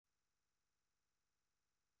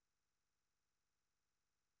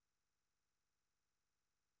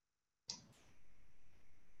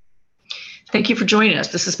Thank you for joining us.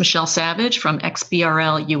 This is Michelle Savage from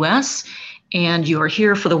XBRL US, and you are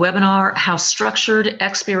here for the webinar, How Structured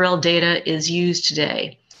XBRL Data is Used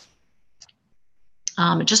Today.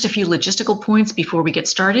 Just a few logistical points before we get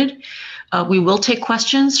started. We will take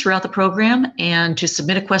questions throughout the program, and to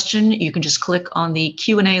submit a question, you can just click on the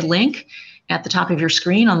Q&A link at the top of your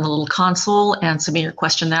screen on the little console and submit your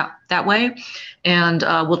question that way, and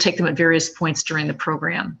we'll take them at various points during the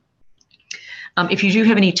program. If you do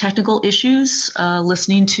have any technical issues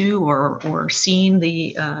listening to or seeing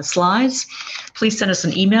the slides, please send us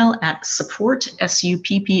an email at support,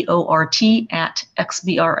 S-U-P-P-O-R-T, at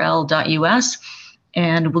xbrl.us,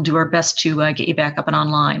 and we'll do our best to get you back up and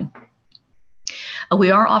online. We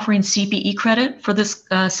are offering CPE credit for this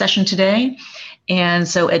session today. And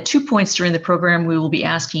so at 2 points during the program, we will be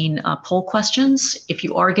asking poll questions. If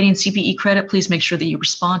you are getting CPE credit, please make sure that you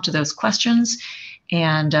respond to those questions,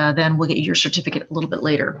 and then we'll get you your certificate a little bit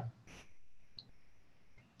later.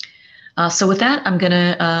 So with that, I'm going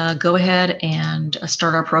to go ahead and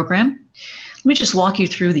start our program. Let me just walk you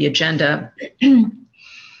through the agenda.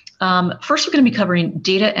 First, we're going to be covering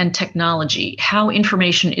data and technology, how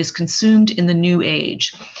information is consumed in the new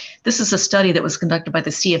age. This is a study that was conducted by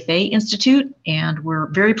the CFA Institute, and we're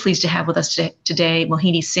very pleased to have with us today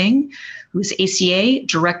Mohini Singh, who is ACA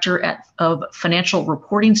Director of Financial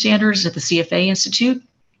Reporting Standards at the CFA Institute.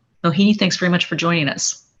 Mohini, thanks very much for joining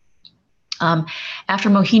us.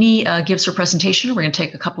 After Mohini gives her presentation, we're going to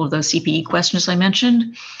take a couple of those CPE questions I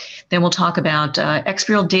mentioned. Then we'll talk about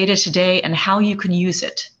XBRL data today and how you can use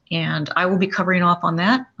it. And I will be covering off on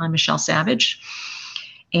that. I'm Michelle Savage.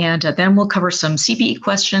 And then we'll cover some CPE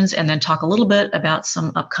questions and then talk a little bit about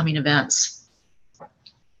some upcoming events.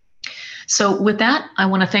 So with that, I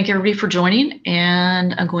want to thank everybody for joining,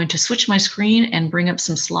 and I'm going to switch my screen and bring up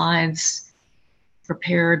some slides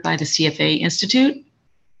prepared by the CFA Institute.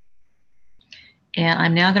 And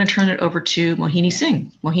I'm now going to turn it over to Mohini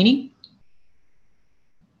Singh. Mohini?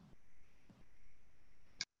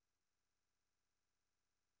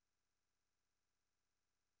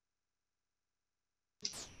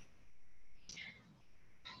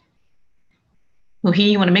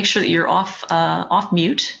 Mohini, you want to make sure that you're off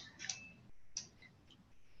mute.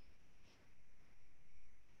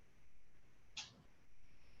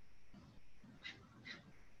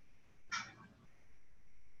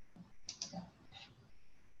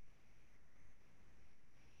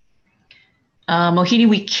 Mohini,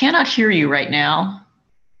 we cannot hear you right now.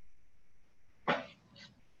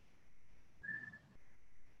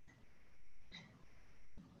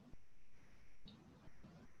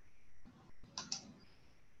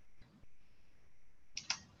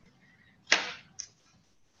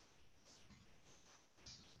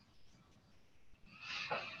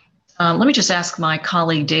 Let me just ask my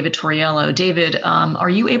colleague, David Torriello. David, are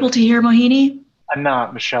you able to hear Mohini? I'm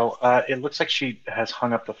not, Michelle. It looks like she has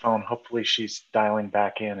hung up the phone. Hopefully she's dialing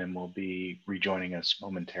back in and will be rejoining us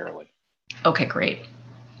momentarily. Okay, great.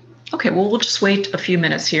 Okay, well, we'll just wait a few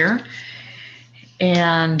minutes here.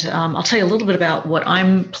 And I'll tell you a little bit about what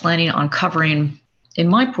I'm planning on covering in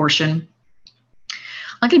my portion.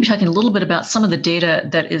 I'm going to be talking a little bit about some of the data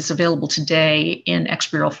that is available today in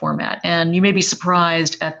XBRL format. And you may be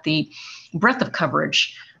surprised at the breadth of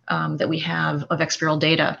coverage that we have of XBRL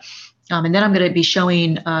data. And then I'm going to be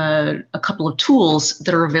showing a couple of tools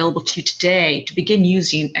that are available to you today to begin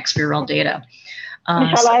using XBRL data.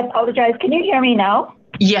 Michelle, I apologize. Can you hear me now?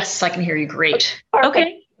 Yes, I can hear you. Great. Perfect.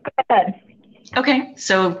 Okay. Go ahead. Okay,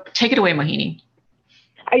 so take it away, Mohini.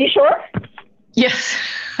 Are you sure? Yes.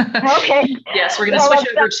 Okay. Yes, we're going to switch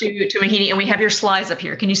over to Mohini, and we have your slides up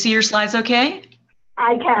here. Can you see your slides okay?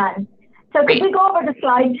 I can. So Great. Could we go over to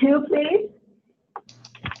slide 2, please?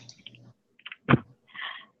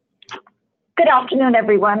 Good afternoon,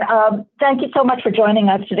 everyone. Thank you so much for joining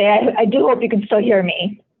us today. I do hope you can still hear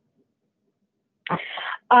me.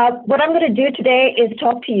 What I'm going to do today is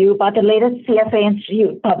talk to you about the latest CFA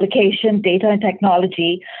Institute publication, Data and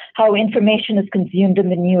Technology, How Information is Consumed in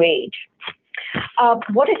the New Age.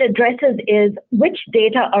 What it addresses is which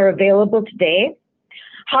data are available today,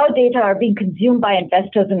 how data are being consumed by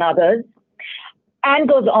investors and others, and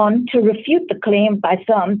goes on to refute the claim by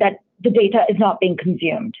some that the data is not being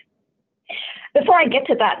consumed. Before I get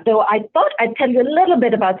to that, though, I thought I'd tell you a little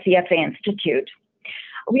bit about CFA Institute.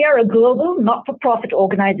 We are a global not-for-profit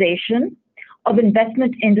organization of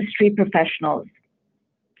investment industry professionals.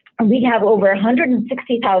 We have over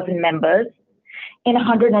 160,000 members in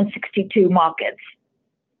 162 markets.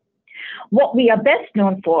 What we are best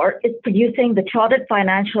known for is producing the Chartered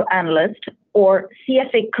Financial Analyst, or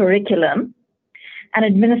CFA curriculum, and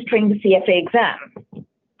administering the CFA exam.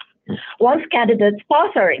 Once candidates pass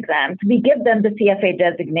our exams, we give them the CFA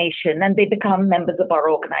designation and they become members of our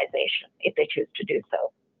organization if they choose to do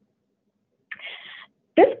so.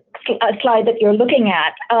 This slide that you're looking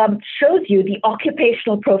at shows you the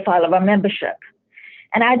occupational profile of our membership.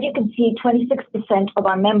 And as you can see, 26% of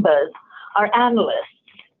our members are analysts.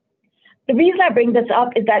 The reason I bring this up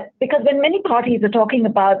is that because when many parties are talking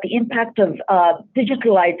about the impact of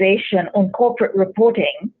digitalization on corporate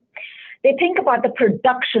reporting, they think about the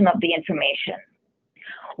production of the information.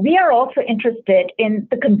 We are also interested in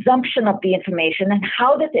the consumption of the information and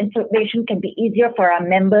how this information can be easier for our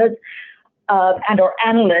members and our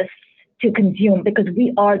analysts to consume, because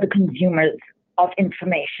we are the consumers of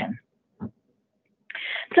information.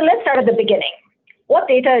 So let's start at the beginning. What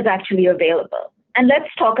data is actually available? And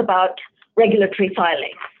let's talk about regulatory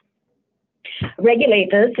filings.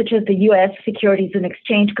 Regulators such as the US Securities and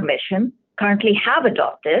Exchange Commission currently have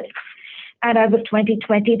adopted, and as of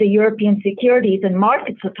 2020, the European Securities and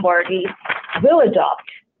Markets Authority will adopt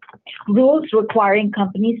rules requiring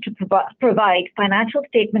companies to provide financial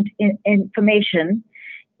statement information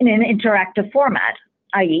in an interactive format,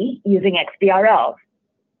 i.e. using XBRL.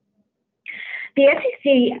 The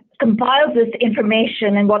SEC compiles this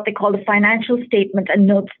information in what they call the financial statement and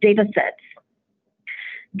notes data sets.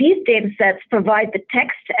 These data sets provide the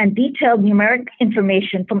text and detailed numeric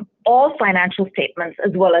information from all financial statements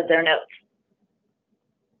as well as their notes.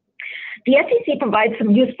 The SEC provides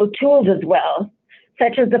some useful tools as well,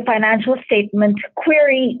 such as the Financial Statement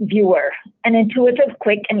Query Viewer, an intuitive,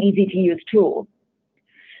 quick, and easy to use tool.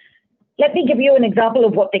 Let me give you an example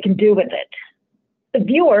of what they can do with it. The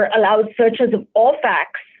viewer allows searches of all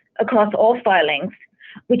facts across all filings,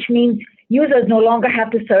 which means users no longer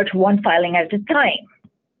have to search one filing at a time.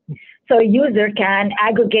 So a user can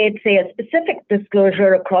aggregate, say, a specific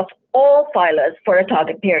disclosure across all filers for a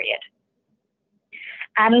target period.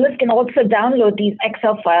 Analysts can also download these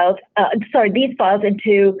these files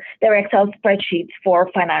into their Excel spreadsheets for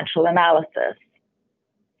financial analysis.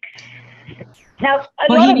 Now,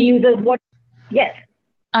 a lot of users, yes?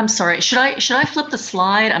 I'm sorry, should I flip the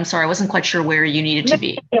slide? I'm sorry, I wasn't quite sure where you needed to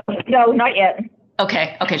be. No, not yet.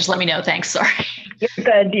 Okay, just let me know, thanks, sorry.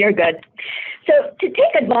 You're good. So to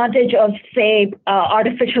take advantage of, say,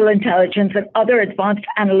 artificial intelligence and other advanced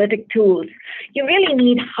analytic tools, you really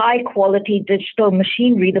need high quality digital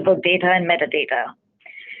machine readable data and metadata.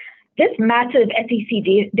 This massive SEC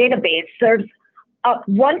database serves up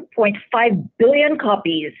 1.5 billion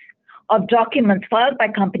copies of documents filed by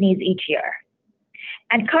companies each year.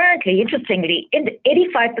 And currently, interestingly,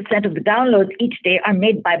 85% of the downloads each day are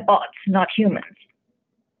made by bots, not humans.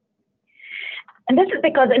 And this is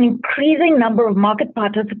because an increasing number of market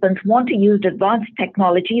participants want to use advanced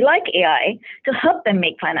technology like AI to help them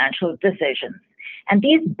make financial decisions. And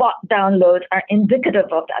these bot downloads are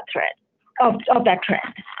indicative of that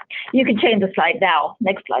trend. You can change the slide now.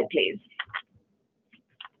 Next slide, please.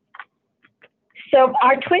 So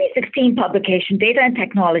our 2016 publication, Data and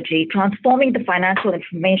Technology, Transforming the Financial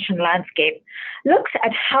Information Landscape, looks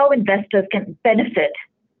at how investors can benefit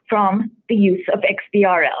from the use of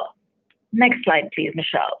XBRL. Next slide, please,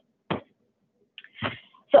 Michelle.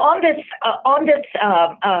 So on this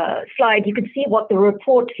slide, you can see what the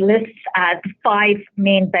report lists as 5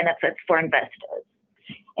 main benefits for investors: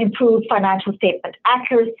 improved financial statement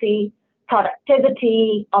accuracy,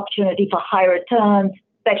 productivity, opportunity for high returns,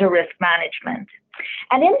 better risk management.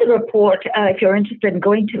 And in the report, if you're interested in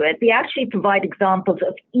going to it, we actually provide examples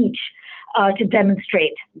of each to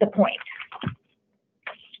demonstrate the point.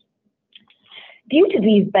 Due to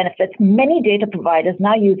these benefits, many data providers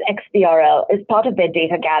now use XBRL as part of their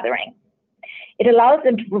data gathering. It allows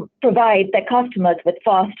them to provide their customers with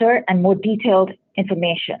faster and more detailed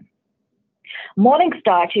information.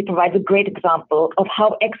 Morningstar actually provides a great example of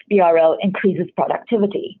how XBRL increases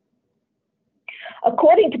productivity.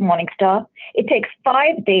 According to Morningstar, it takes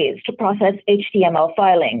 5 days to process HTML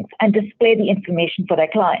filings and display the information for their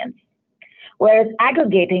clients, whereas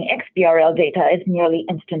aggregating XBRL data is nearly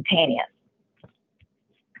instantaneous.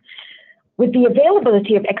 With the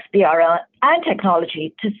availability of XBRL and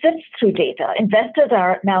technology to sift through data, investors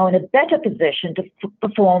are now in a better position to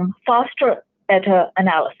perform faster, better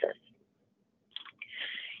analysis.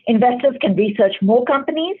 Investors can research more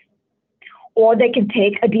companies, or they can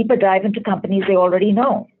take a deeper dive into companies they already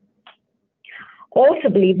know.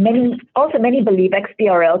 Many believe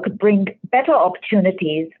XBRL could bring better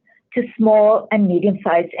opportunities to small and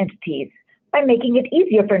medium-sized entities by making it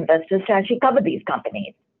easier for investors to actually cover these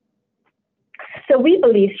companies. So we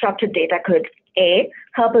believe structured data could, A,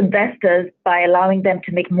 help investors by allowing them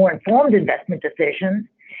to make more informed investment decisions,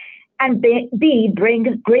 and B,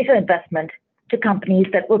 bring greater investment to companies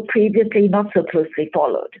that were previously not so closely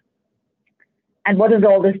followed. And what does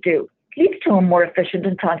all this do? It leads to a more efficient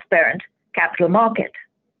and transparent capital market.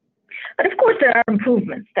 But of course, there are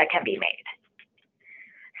improvements that can be made.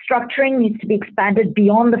 Structuring needs to be expanded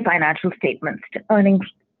beyond the financial statements to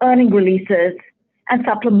earning releases and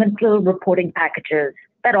supplemental reporting packages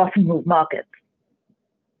that often move markets.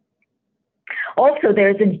 Also, there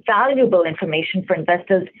is invaluable information for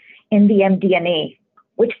investors in the MD&A,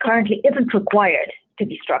 which currently isn't required to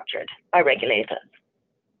be structured by regulators.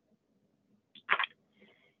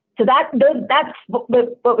 So that's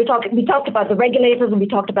what we talked about the regulators and we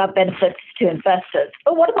talked about benefits to investors.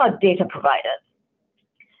 But what about data providers?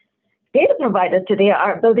 Data providers today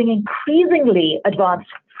are building increasingly advanced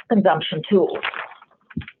consumption tools.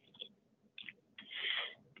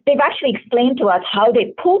 They've actually explained to us how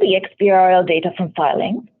they pull the XBRL data from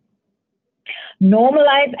filings,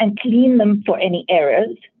 normalize and clean them for any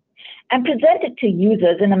errors, and present it to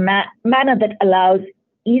users in a manner that allows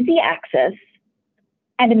easy access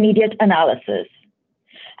and immediate analysis,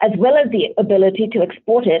 as well as the ability to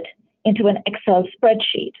export it into an Excel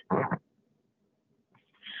spreadsheet.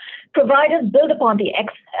 Providers build upon the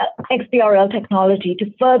XBRL technology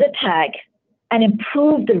to further tag and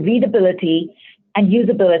improve the readability and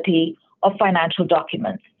usability of financial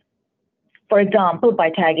documents. For example, by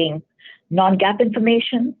tagging non-GAAP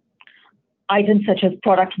information, items such as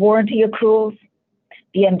product warranty accruals,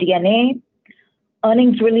 the MD&A,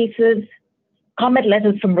 earnings releases, comment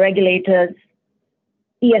letters from regulators,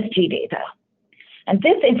 ESG data. And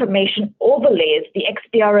this information overlays the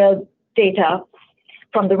XBRL data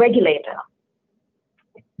from the regulator.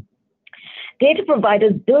 Data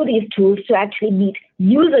providers build these tools to actually meet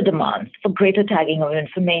user demands for greater tagging of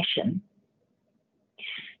information.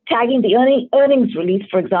 Tagging the earnings release,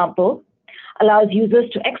 for example, allows users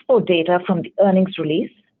to export data from the earnings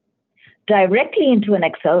release directly into an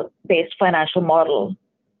Excel-based financial model.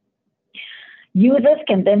 Users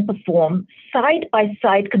can then perform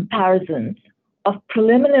side-by-side comparisons of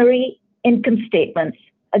preliminary income statements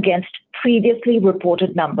against previously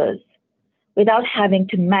reported numbers without having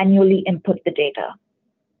to manually input the data.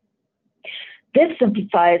 This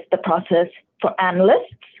simplifies the process for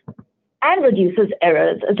analysts and reduces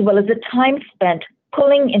errors, as well as the time spent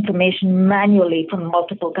pulling information manually from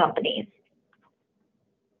multiple companies.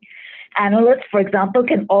 Analysts, for example,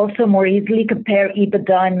 can also more easily compare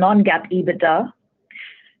EBITDA and non-GAAP EBITDA,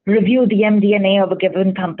 review the MD&A of a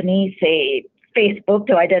given company, say Facebook,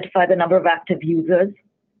 to identify the number of active users,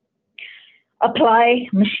 apply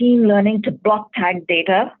machine learning to block tag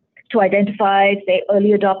data to identify, say,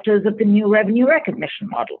 early adopters of the new revenue recognition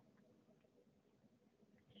model.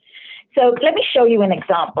 So let me show you an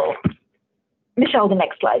example. Michelle, the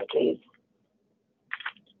next slide, please.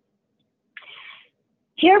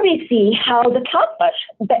 Here we see how the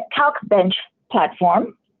CalcBench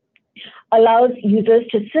platform allows users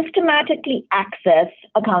to systematically access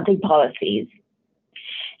accounting policies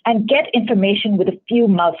and get information with a few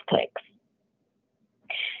mouse clicks.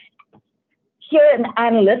 Here, an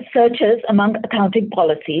analyst searches among accounting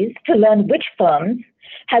policies to learn which firms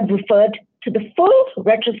have referred to the full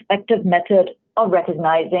retrospective method of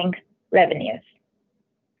recognizing revenues.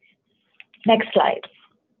 Next slide.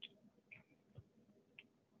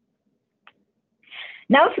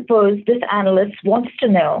 Now suppose this analyst wants to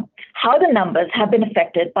know how the numbers have been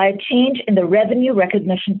affected by a change in the revenue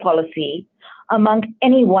recognition policy among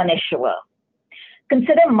any one issuer.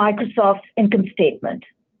 Consider Microsoft's income statement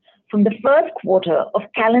from the first quarter of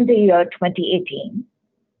calendar year 2018,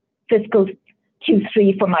 fiscal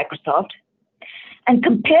Q3 for Microsoft, and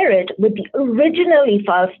compare it with the originally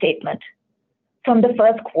filed statement from the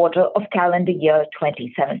first quarter of calendar year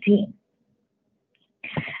 2017.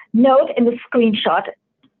 Note in the screenshot,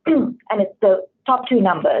 and it's the top two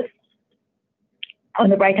numbers on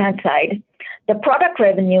the right-hand side, the product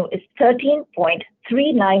revenue is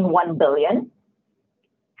 $13.391 billion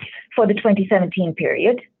for the 2017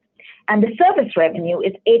 period, and the service revenue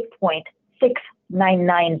is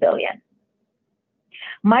 $8.699 billion.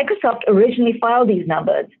 Microsoft originally filed these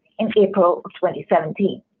numbers in April of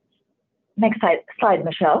 2017. Next slide,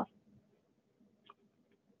 Michelle.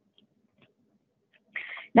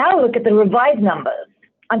 Now look at the revised numbers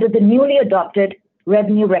under the newly adopted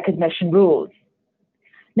revenue recognition rules.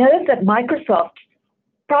 Notice that Microsoft's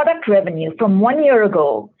product revenue from 1 year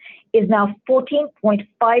ago is now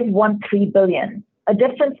 $14.513 billion, a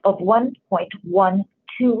difference of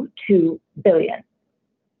 $1.122 billion.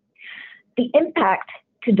 The impact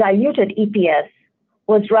to diluted EPS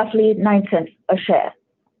was roughly 9 cents a share.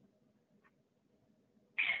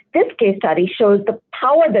 This case study shows the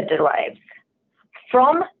power that derives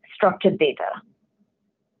from structured data.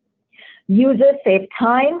 Users save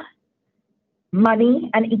time,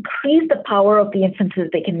 money, and increase the power of the inferences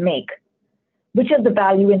they can make, which is the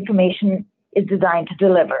value information is designed to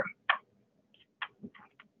deliver.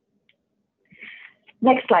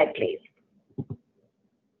 Next slide, please.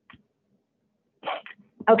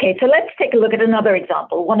 Okay, so let's take a look at another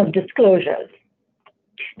example, one of disclosures.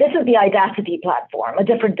 This is the Idacity platform, a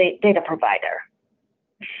different data provider.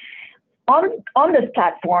 On this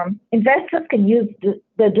platform, investors can use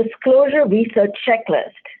the disclosure research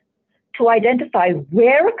checklist to identify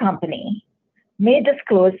where a company may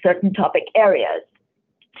disclose certain topic areas.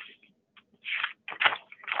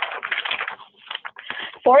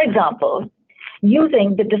 For example,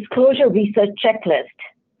 using the disclosure research checklist,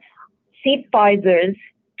 see Pfizer's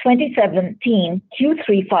 2017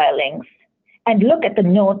 Q3 filings and look at the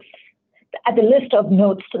notes, at the list of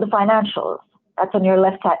notes to the financials. That's on your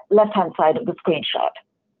left-hand side of the screenshot.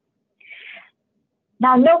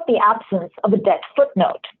 Now note the absence of a debt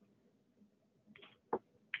footnote.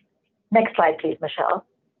 Next slide, please, Michelle.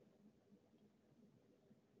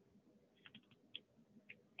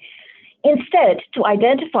 Instead, to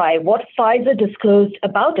identify what Pfizer disclosed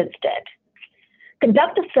about its debt,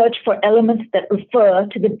 conduct a search for elements that refer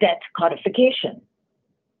to the debt codification.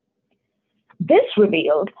 This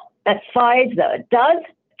revealed that Pfizer does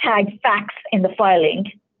tag facts in the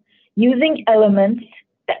filing using elements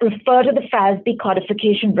that refer to the FASB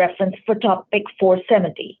codification reference for topic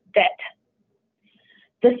 470, debt.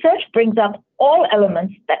 The search brings up all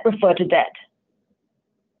elements that refer to debt.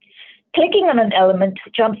 Clicking on an element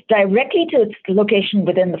jumps directly to its location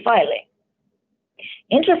within the filing.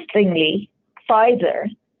 Interestingly, Pfizer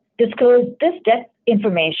disclosed this debt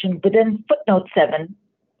information within footnote 7,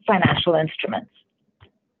 financial instruments.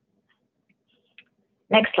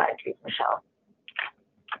 Next slide, please, Michelle.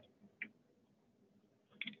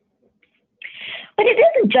 But it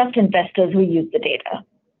isn't just investors who use the data.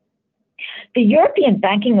 The European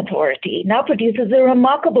Banking Authority now produces a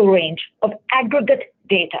remarkable range of aggregate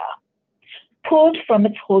data pulled from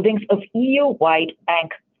its holdings of EU-wide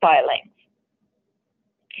bank filings.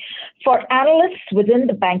 For analysts within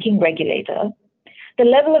the banking regulator, the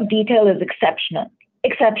level of detail is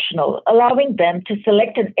exceptional, allowing them to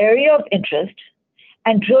select an area of interest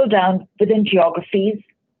and drill down within geographies,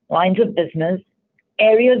 lines of business,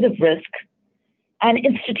 areas of risk, and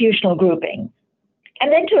institutional groupings,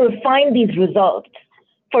 and then to refine these results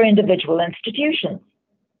for individual institutions.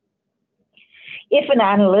 If an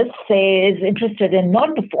analyst, say, is interested in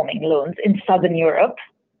non-performing loans in Southern Europe,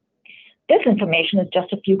 this information is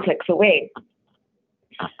just a few clicks away.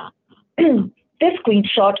 This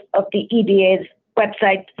screenshot of the EBA's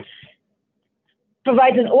website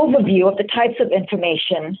provides an overview of the types of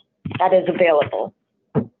information that is available.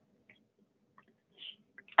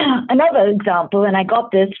 Another example, and I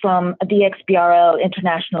got this from the XBRL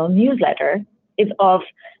International newsletter, is of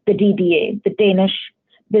the DBA, the Danish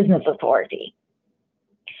Business Authority.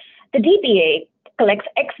 The DBA collects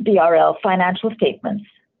XBRL financial statements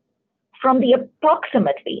from the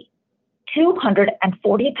approximately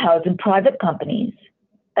 240,000 private companies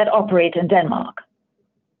that operate in Denmark.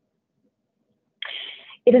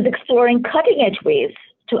 It is exploring cutting-edge ways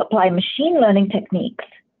to apply machine learning techniques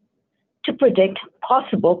to predict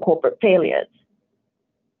possible corporate failures.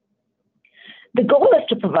 The goal is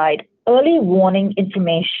to provide early warning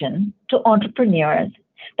information to entrepreneurs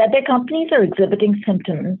that their companies are exhibiting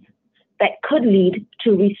symptoms that could lead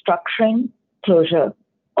to restructuring, closure,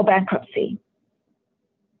 or bankruptcy.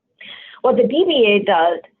 What the DBA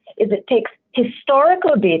does is it takes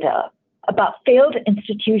historical data about failed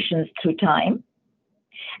institutions through time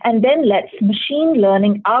and then lets machine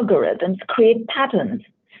learning algorithms create patterns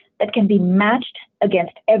that can be matched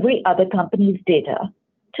against every other company's data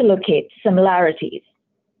to locate similarities.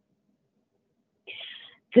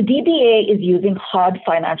 The DBA is using hard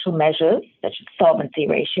financial measures, such as solvency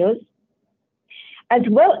ratios, as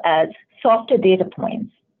well as softer data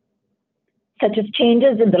points, such as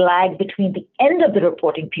changes in the lag between the end of the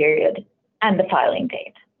reporting period and the filing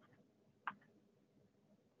date.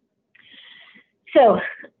 So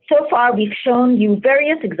far we've shown you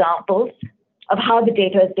various examples of how the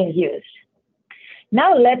data is being used.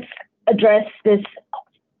 Now let's address this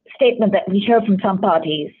statement that we hear from some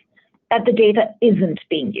parties that the data isn't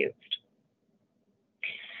being used.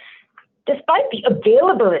 Despite the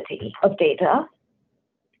availability of data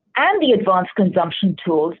and the advanced consumption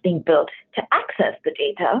tools being built to access the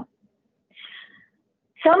data,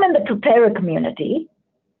 some in the preparer community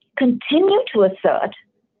continue to assert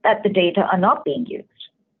that the data are not being used.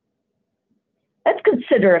 Let's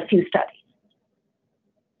consider a few studies.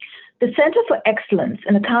 the Center for Excellence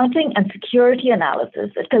in Accounting and Security Analysis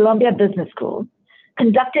at Columbia Business School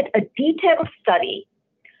conducted a detailed study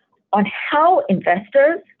on how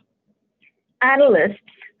investors, analysts,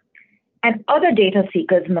 and other data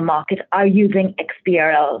seekers in the market are using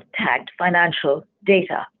XBRL tagged financial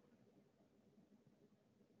data.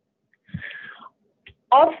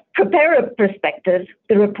 Of preparer perspective,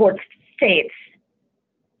 the report states,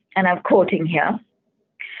 and I'm quoting here,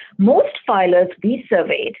 most filers we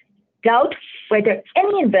surveyed doubt whether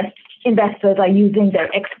any investors are using their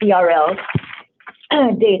XBRL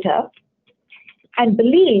data and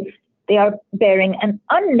believe they are bearing an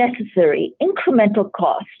unnecessary incremental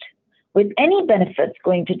cost, with any benefits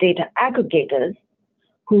going to data aggregators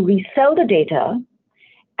who resell the data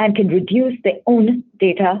and can reduce their own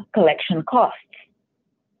data collection costs.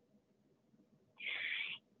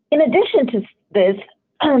 In addition to this,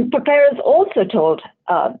 preparers also told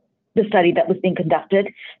the study that was being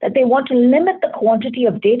conducted that they want to limit the quantity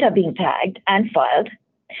of data being tagged and filed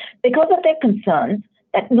because of their concerns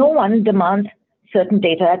that no one demands certain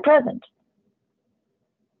data at present.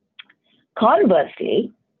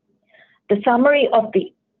 Conversely, the summary of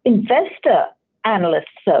the investor analyst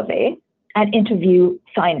survey and interview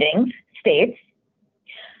findings states,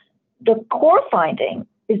 the core finding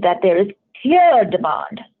is that there is clear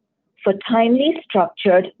demand for timely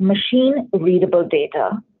structured machine-readable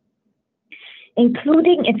data,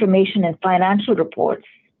 including information in financial reports,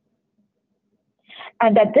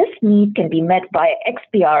 and that this need can be met by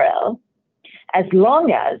XBRL as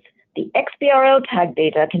long as the XBRL tag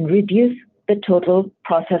data can reduce the total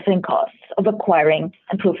processing costs of acquiring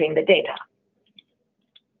and proofing the data.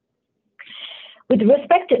 With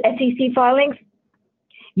respect to SEC filings,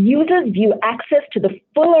 users view access to the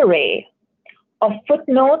full array of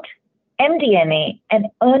footnote, MD&A, and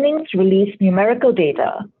earnings release numerical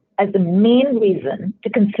data as the main reason to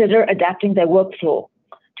consider adapting their workflow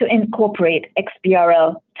to incorporate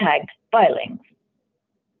XBRL tagged filings.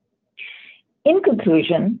 In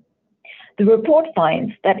conclusion, the report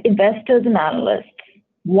finds that investors and analysts,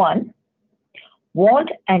 one,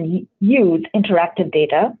 want and use interactive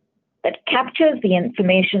data that captures the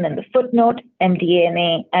information in the footnote,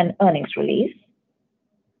 MD&A, and earnings release.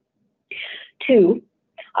 Two,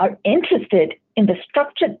 are interested in the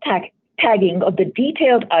structured tagging of the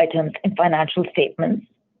detailed items in financial statements,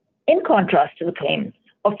 in contrast to the claims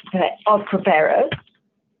of preparers.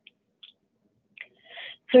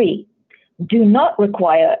 Three, do not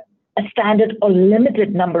require a standard or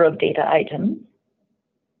limited number of data items.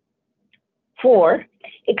 Four,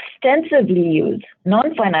 extensively use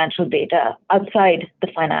non-financial data outside the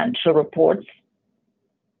financial reports.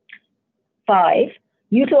 Five,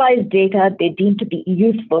 utilize data they deem to be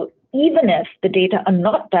useful even if the data are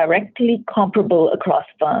not directly comparable across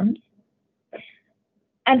firms.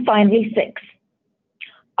 And finally, six,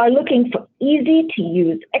 are looking for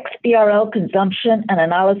easy-to-use XBRL consumption and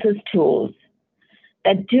analysis tools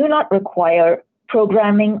that do not require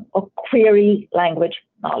programming or query language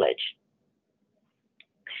knowledge.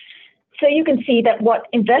 So you can see that what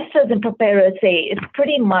investors and preparers say is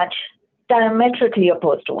pretty much diametrically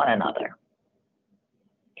opposed to one another.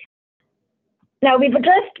 Now, we've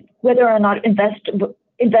addressed whether or not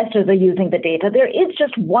investors are using the data. There is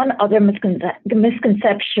just one other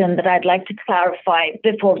misconception that I'd like to clarify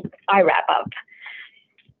before I wrap up.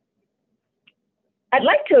 I'd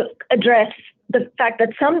like to address the fact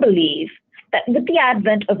that some believe that with the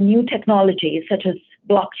advent of new technologies such as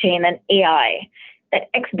blockchain and AI, that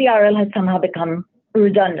XBRL has somehow become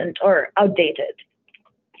redundant or outdated.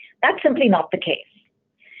 That's simply not the case.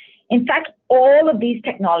 In fact, all of these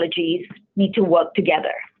technologies need to work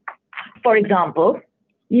together. For example,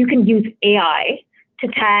 you can use AI to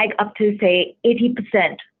tag up to, say,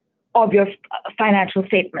 80% of your financial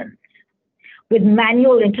statements, with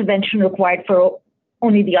manual intervention required for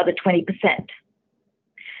only the other 20%.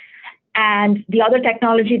 And the other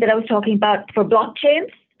technology that I was talking about for blockchains,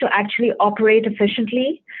 to actually operate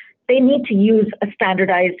efficiently, they need to use a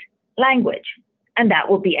standardized language, and that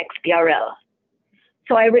will be XBRL.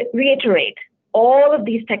 So I reiterate, all of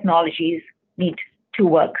these technologies need to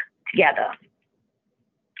work together.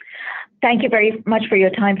 Thank you very much for your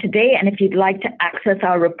time today, and if you'd like to access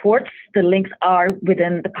our reports, the links are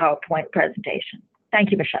within the PowerPoint presentation. Thank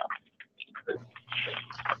you, Michelle.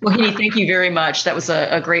 Well, Hini, thank you very much. That was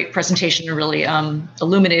a great presentation and really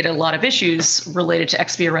illuminated a lot of issues related to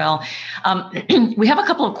XBRL. We have a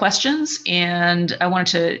couple of questions, and I wanted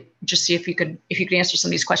to just see if you could answer some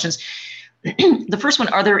of these questions. The first one,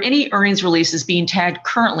 are there any earnings releases being tagged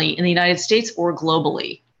currently in the United States or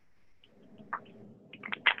globally?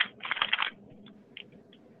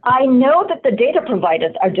 I know that the data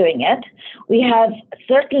providers are doing it. We have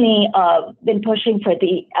certainly been pushing for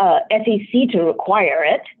the SEC to require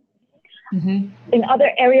it. Mm-hmm. In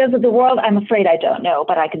other areas of the world, I'm afraid I don't know,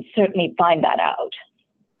 but I can certainly find that out.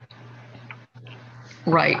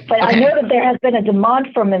 Right. But okay. I know that there has been a demand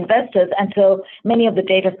from investors, and so many of the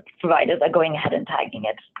data providers are going ahead and tagging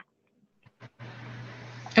it.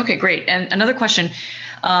 Okay, great. And another question.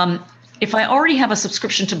 If I already have a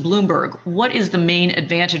subscription to Bloomberg, what is the main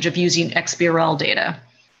advantage of using XBRL data?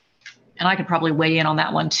 And I could probably weigh in on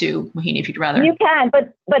that one too, Mohini, if you'd rather. You can,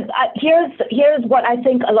 but here's what I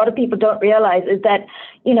think a lot of people don't realize is that,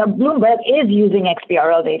 you know, Bloomberg is using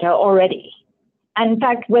XBRL data already. And in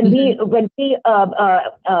fact, when we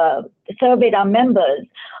surveyed our members,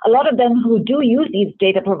 a lot of them who do use these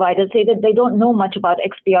data providers say that they don't know much about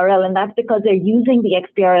XBRL, and that's because they're using the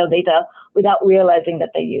XBRL data without realizing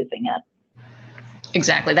that they're using it.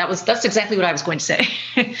 Exactly. That's exactly what I was going to say.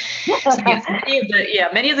 So yes,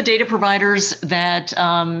 many of the data providers that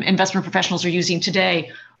investment professionals are using today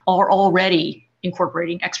are already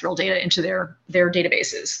incorporating XBRL data into their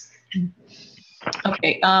databases.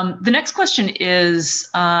 Okay. The next question is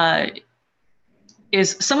someone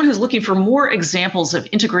who's looking for more examples of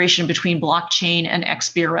integration between blockchain and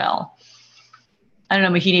XBRL. I don't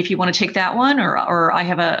know, Mohini, if you want to take that one, or I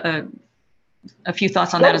have a few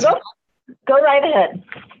thoughts on that as well. Go right ahead.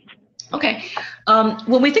 Okay.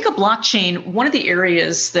 When we think of blockchain, one of the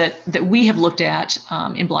areas that we have looked at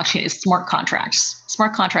in blockchain is smart contracts.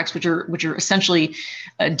 Smart contracts, which are essentially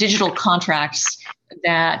digital contracts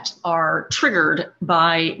that are triggered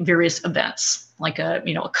by various events. Like a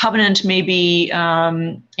covenant may be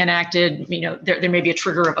enacted. There may be a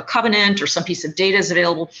trigger of a covenant, or some piece of data is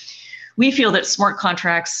available. We feel that smart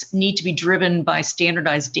contracts need to be driven by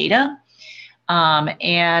standardized data.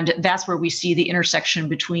 And that's where we see the intersection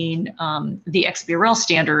between the XBRL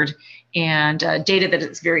standard and data that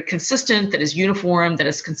is very consistent, that is uniform, that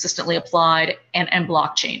is consistently applied, and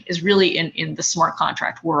blockchain is really in the smart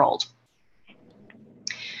contract world.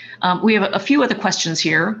 We have a few other questions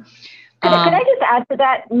here. Can I just add to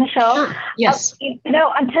that, Michelle? Sure. Yes.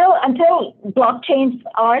 Until blockchains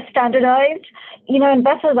are standardized,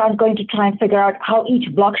 investors aren't going to try and figure out how each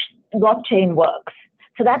blockchain works.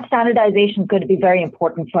 So that standardization is going to be very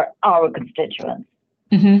important for our constituents.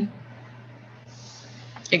 Mm-hmm.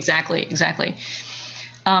 Exactly.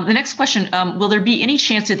 The next question, will there be any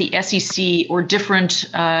chance that the SEC or different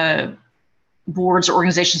boards or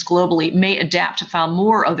organizations globally may adapt to file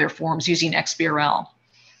more of their forms using XBRL?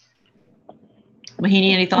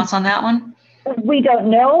 Mohini, any thoughts on that one? We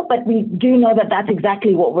don't know, but we do know that that's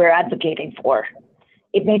exactly what we're advocating for.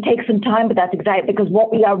 It may take some time, but that's exactly because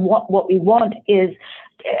what we want is,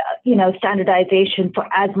 standardization for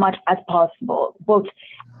as much as possible, both,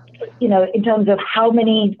 in terms of how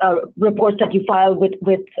many reports that you file with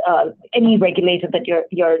any regulator that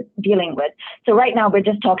you're dealing with. So right now we're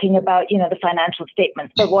just talking about, the financial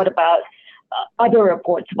statements, but what about other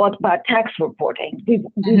reports? What about tax reporting? We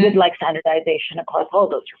would like standardization across all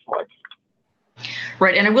those reports.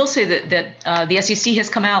 Right, and I will say that the SEC has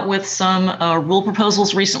come out with some rule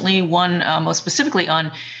proposals recently, one most specifically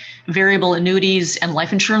on variable annuities and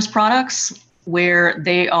life insurance products, where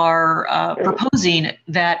they are proposing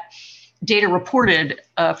that data reported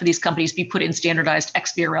for these companies be put in standardized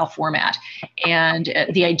XBRL format. And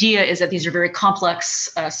the idea is that these are very complex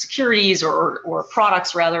securities or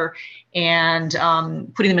products rather, and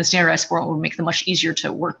putting them in standardized format will make them much easier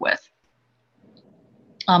to work with.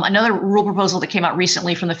 Another rule proposal that came out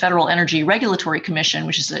recently from the Federal Energy Regulatory Commission,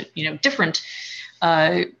 which is a different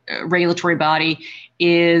regulatory body,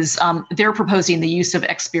 is they're proposing the use of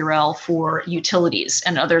XBRL for utilities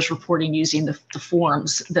and others reporting using the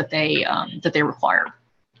forms that they require.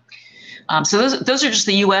 So those are just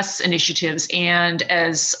the U.S. initiatives, and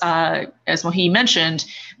as Mohini mentioned,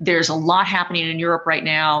 there's a lot happening in Europe right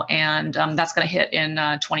now, and that's going to hit in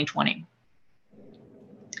 2020.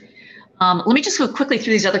 Let me just go quickly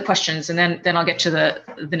through these other questions, and then I'll get to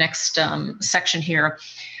the next section here.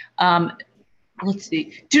 Let's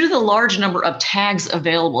see. Due to the large number of tags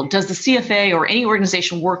available, does the CFA or any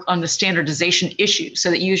organization work on the standardization issue so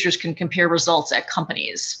that users can compare results at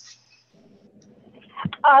companies?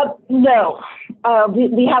 No.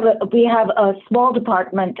 We have a small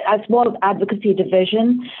department, a small advocacy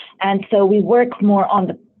division, and so we work more on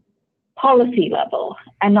the policy level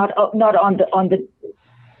and not on the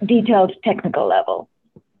detailed technical level.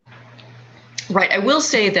 Right. I will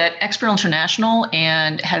say that XBRL International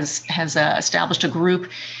has established a group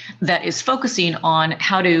that is focusing on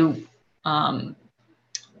how to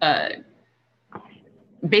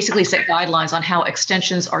basically set guidelines on how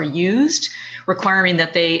extensions are used, requiring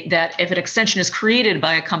that if an extension is created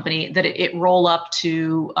by a company, that it roll up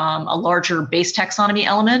to a larger base taxonomy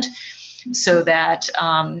element, so that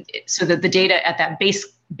the data at that base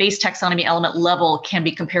taxonomy element level can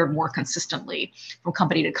be compared more consistently from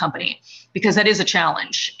company to company, because that is a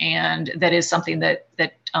challenge, and that is something that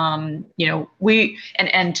we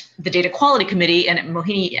and the Data Quality Committee, and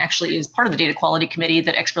Mohini actually is part of the Data Quality Committee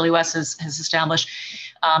that XBRL US has established.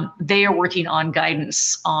 They are working on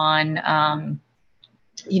guidance on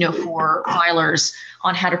for filers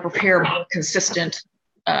on how to prepare more consistent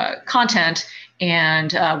content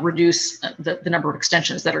and reduce the number of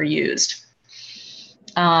extensions that are used.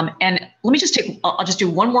 And let me I'll just do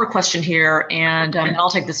one more question here, and I'll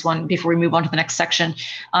take this one before we move on to the next section.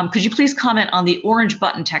 Could you please comment on the orange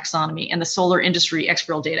button taxonomy and the solar industry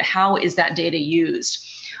XBRL data? How is that data used?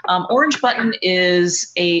 Orange button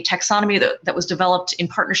is a taxonomy that was developed in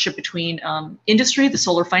partnership between industry, the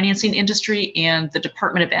solar financing industry, and the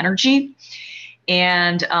Department of Energy.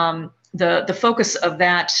 And the focus of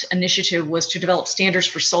that initiative was to develop standards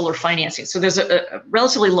for solar financing. So there's a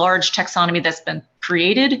relatively large taxonomy that's been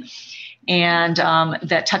created, and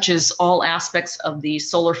that touches all aspects of the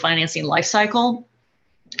solar financing life cycle,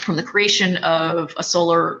 from the creation of a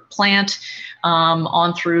solar plant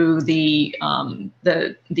on through the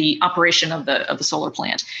operation of the solar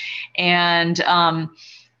plant. And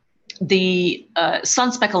the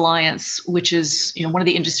SunSpec Alliance, which is one of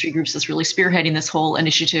the industry groups that's really spearheading this whole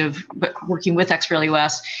initiative, but working with XBRL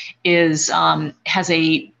US, has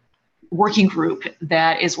a working group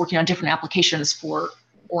that is working on different applications for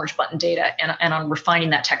orange button data and on refining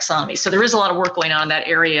that taxonomy. So there is a lot of work going on in that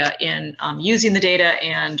area in using the data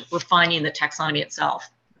and refining the taxonomy itself.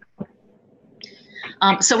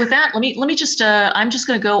 So with that, let me just I'm just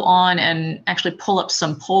going to go on and actually pull up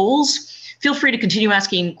some polls. Feel free to continue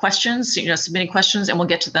asking questions, submitting questions, and we'll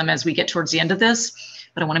get to them as we get towards the end of this.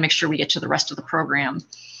 But I want to make sure we get to the rest of the program.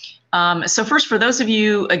 So first, for those of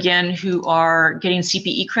you, again, who are getting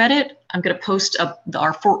CPE credit, I'm going to post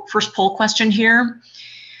our first poll question here.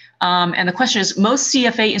 And the question is, most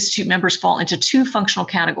CFA Institute members fall into two functional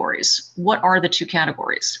categories. What are the two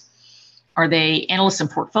categories? Are they analysts and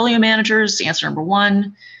portfolio managers? Answer number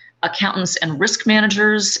one. Accountants and risk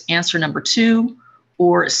managers? Answer number two.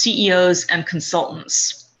 Or CEOs and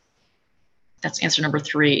consultants? That's answer number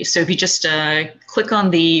three. So if you just click on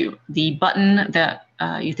the button that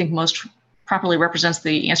you think most properly represents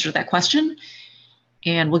the answer to that question,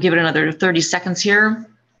 and we'll give it another 30 seconds here,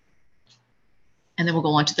 and then we'll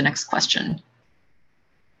go on to the next question.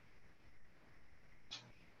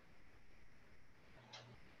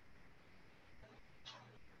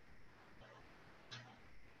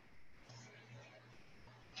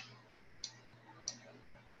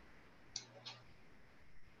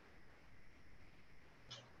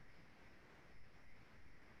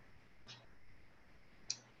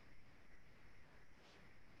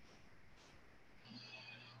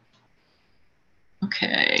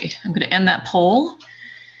 Okay, I'm going to end that poll,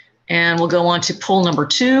 and we'll go on to poll number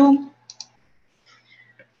two.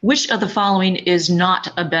 Which of the following is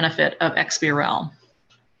not a benefit of XBRL?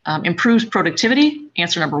 Improves productivity,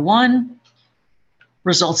 answer number one.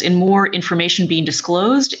 Results in more information being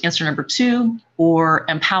disclosed, answer number two. Or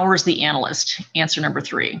empowers the analyst, answer number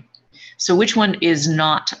three. So which one is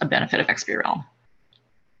not a benefit of XBRL?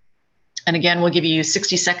 And again, we'll give you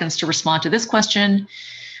 60 seconds to respond to this question.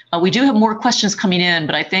 We do have more questions coming in,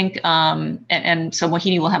 but I think, and so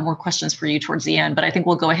Mohini will have more questions for you towards the end, but I think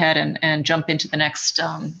we'll go ahead and jump into the next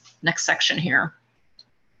section here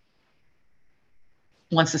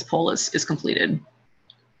once this poll is completed.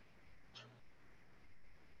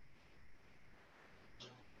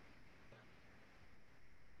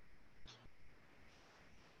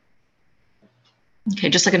 Okay,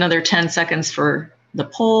 just like another 10 seconds for the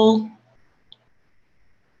poll.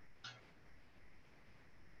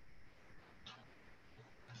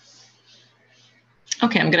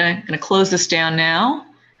 Okay, I'm gonna close this down now.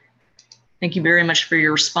 Thank you very much for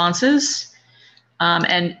your responses.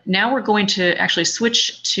 And now we're going to actually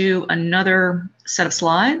switch to another set of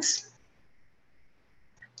slides.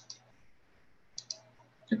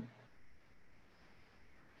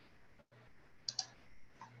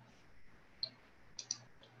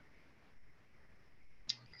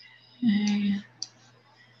 Okay.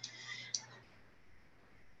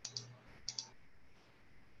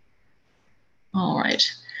 All right.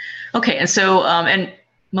 Okay, and so, and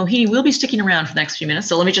Mohini will be sticking around for the next few minutes,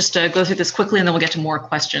 so let me just go through this quickly and then we'll get to more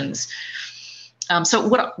questions. So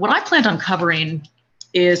what I planned on covering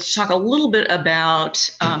is to talk a little bit about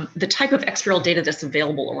the type of XBRL data that's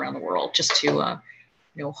available around the world, just to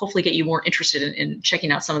hopefully get you more interested in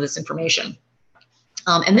checking out some of this information.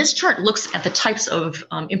 And this chart looks at the types of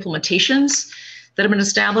implementations that have been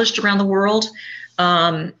established around the world.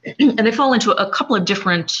 And they fall into a couple of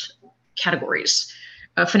different categories.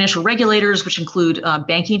 Financial regulators, which include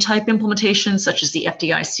banking type implementations, such as the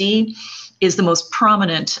FDIC, is the most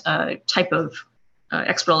prominent type of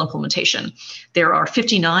XBRL implementation. There are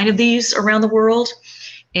 59 of these around the world.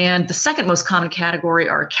 And the second most common category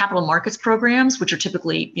are capital markets programs, which are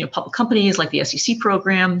typically public companies like the SEC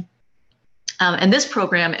program. And this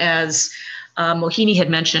program, as Mohini had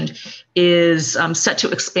mentioned, is set to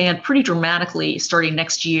expand pretty dramatically starting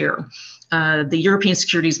next year. The European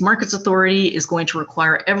Securities Markets Authority is going to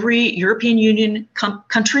require every European Union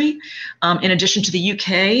country, in addition to the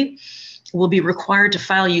UK, will be required to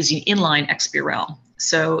file using inline XBRL.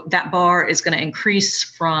 So that bar is going to increase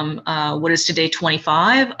from what is today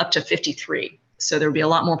 25 up to 53. So there'll be a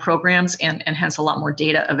lot more programs and hence a lot more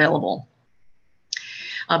data available.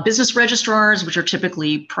 Business registrars, which are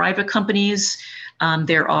typically private companies,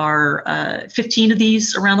 there are 15 of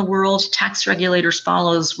these around the world. Tax regulators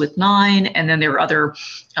follows with 9, and then there are other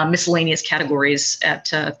miscellaneous categories at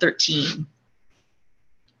 13.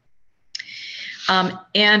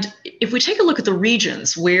 And if we take a look at the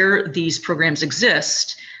regions where these programs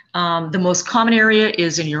exist, the most common area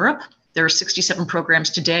is in Europe. There are 67 programs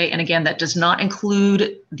today, and again, that does not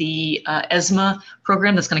include the ESMA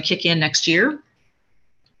program that's going to kick in next year.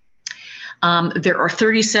 There are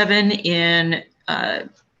 37 in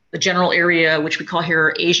the general area, which we call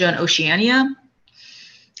here Asia and Oceania,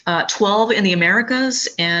 12 in the Americas,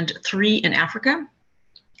 and 3 in Africa.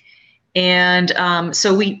 And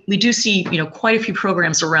so we do see quite a few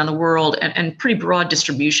programs around the world and pretty broad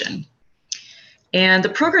distribution. And the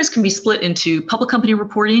programs can be split into public company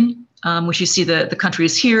reporting, which you see the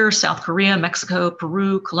countries here: South Korea, Mexico,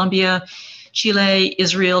 Peru, Colombia, Chile,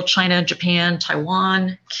 Israel, China, Japan,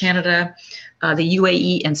 Taiwan, Canada, the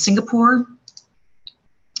UAE, and Singapore.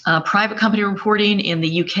 Private company reporting in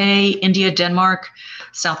the UK, India, Denmark,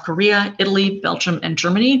 South Korea, Italy, Belgium, and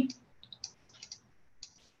Germany.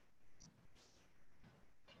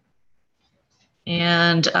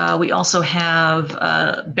 And we also have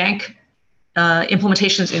bank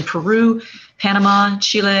implementations in Peru, Panama,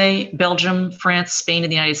 Chile, Belgium, France, Spain,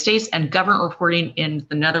 and the United States, and government reporting in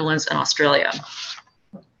the Netherlands and Australia.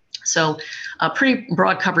 So a pretty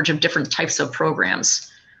broad coverage of different types of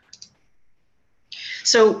programs.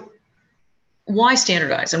 So why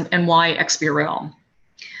standardize and why XBRL?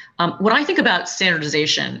 When I think about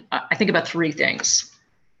standardization, I think about 3 things.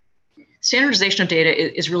 Standardization of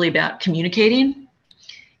data is really about communicating.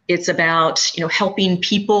 It's about helping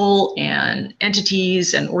people and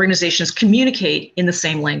entities and organizations communicate in the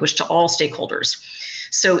same language to all stakeholders.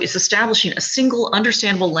 So it's establishing a single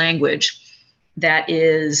understandable language that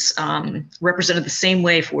is represented the same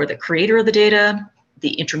way for the creator of the data,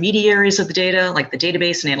 the intermediaries of the data, like the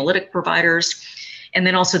database and analytic providers, and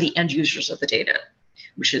then also the end users of the data,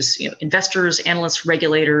 which is investors, analysts,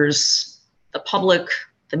 regulators, the public,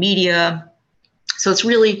 the media. So it's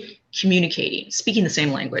really communicating, speaking the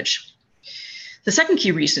same language. The second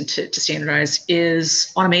key reason to standardize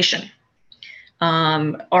is automation.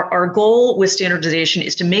 Our goal with standardization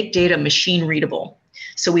is to make data machine readable.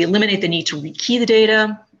 So we eliminate the need to rekey the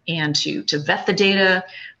data and to vet the data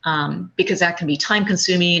because that can be time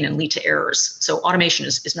consuming and lead to errors. So automation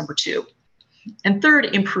is number 2. And third,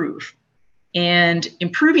 improve. And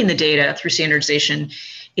improving the data through standardization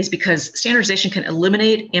is because standardization can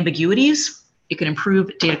eliminate ambiguities. It can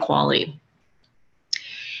improve data quality.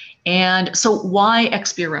 And so why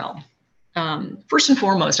XBRL? First and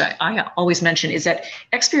foremost, I always mention is that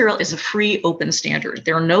XBRL is a free open standard.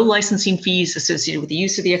 There are no licensing fees associated with the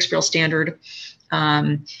use of the XBRL standard.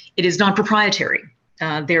 It is non-proprietary.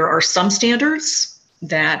 There are some standards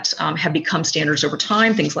that have become standards over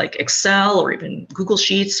time, things like Excel or even Google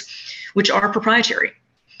Sheets, which are proprietary.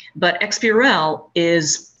 But XBRL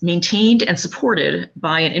is maintained and supported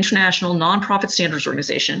by an international nonprofit standards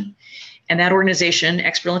organization. And that organization,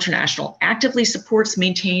 XBRL International, actively supports,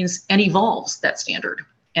 maintains, and evolves that standard.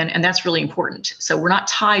 And that's really important. So we're not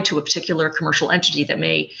tied to a particular commercial entity that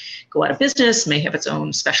may go out of business, may have its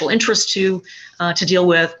own special interest to deal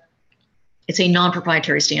with. It's a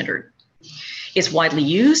non-proprietary standard. It's widely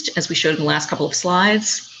used, as we showed in the last couple of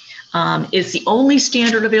slides. It's the only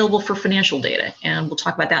standard available for financial data, and we'll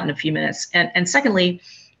talk about that in a few minutes. And secondly,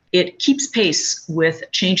 it keeps pace with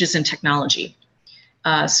changes in technology.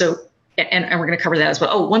 And we're going to cover that as well.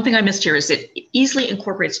 Oh, one thing I missed here is it easily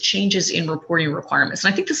incorporates changes in reporting requirements.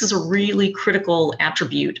 And I think this is a really critical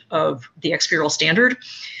attribute of the XBRL standard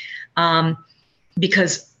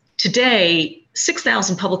because today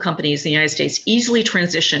 6,000 public companies in the United States easily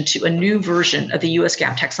transition to a new version of the US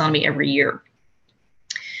GAAP taxonomy every year.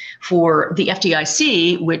 For the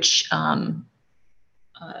FDIC, which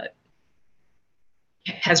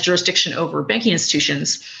has jurisdiction over banking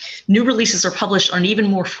institutions, new releases are published on an even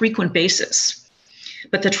more frequent basis.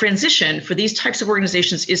 But the transition for these types of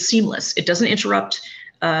organizations is seamless. It doesn't interrupt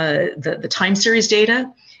the time series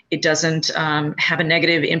data. It doesn't have a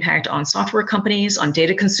negative impact on software companies, on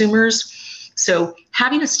data consumers. So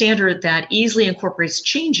having a standard that easily incorporates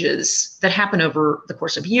changes that happen over the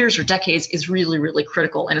course of years or decades is really, really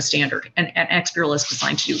critical in a standard, and XBRL is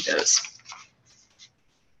designed to do those.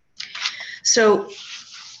 So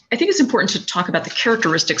I think it's important to talk about the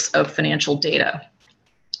characteristics of financial data.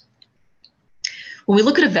 When we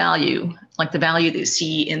look at a value, like the value that you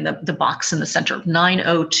see in the box in the center,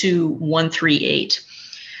 902138,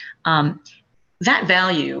 that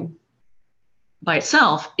value by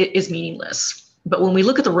itself is meaningless. But when we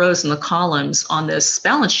look at the rows and the columns on this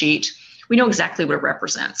balance sheet, we know exactly what it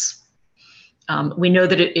represents. We know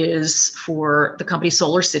that it is for the company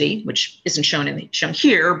Solar City, which isn't shown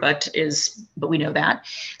here, but we know that.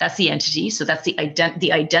 That's the entity. So that's the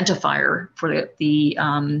identifier for the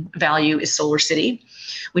value is Solar City.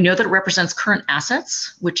 We know that it represents current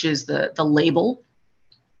assets, which is the label.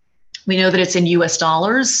 We know that it's in US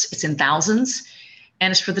dollars, it's in thousands, and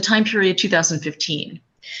it's for the time period 2015.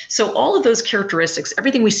 So all of those characteristics,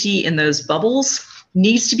 everything we see in those bubbles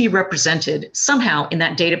needs to be represented somehow in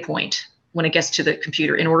that data point when it gets to the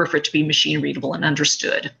computer in order for it to be machine readable and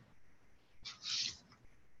understood.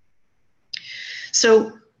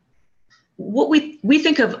 So what we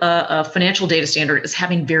think of a financial data standard as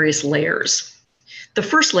having various layers. The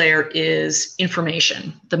first layer is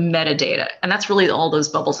information, the metadata, and that's really all those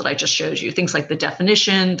bubbles that I just showed you. Things like the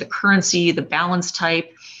definition, the currency, the balance type,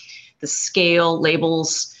 the scale,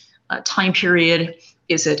 labels, time period.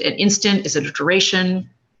 Is it an instant? Is it a duration?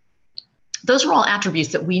 Those are all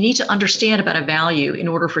attributes that we need to understand about a value in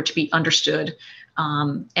order for it to be understood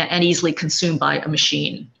and easily consumed by a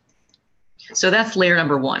machine. So that's layer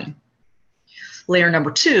number one. Layer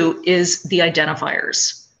number two is the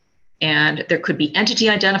identifiers. And there could be entity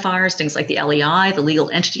identifiers, things like the LEI, the legal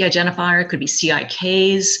entity identifier, could be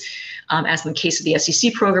CIKs, as in the case of the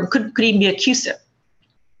SEC program, could even be a CUSIP,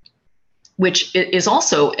 which is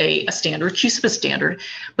also a standard. CUSIP is standard,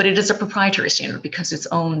 but it is a proprietary standard because it's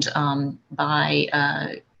owned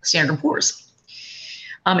by Standard & Poor's.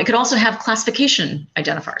 It could also have classification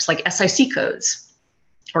identifiers like SIC codes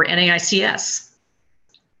or NAICS.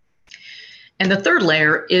 And the third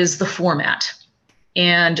layer is the format.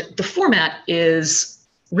 And the format is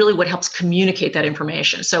really what helps communicate that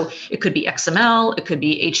information. So it could be XML, it could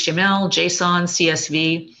be HTML, JSON,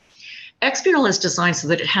 CSV. XBRL is designed so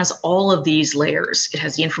that it has all of these layers. It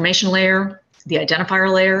has the information layer, the identifier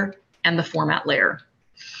layer, and the format layer.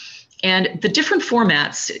 And the different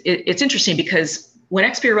formats, it's interesting because when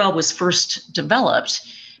XBRL was first developed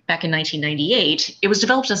back in 1998, it was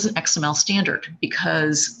developed as an XML standard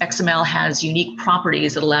because XML has unique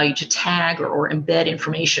properties that allow you to tag or embed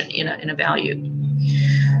information in a value.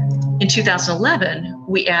 In 2011,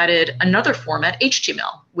 we added another format,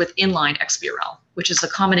 HTML, with inline XBRL, which is a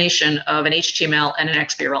combination of an HTML and an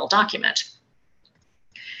XBRL document.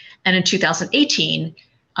 And in 2018,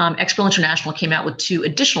 XBRL International came out with 2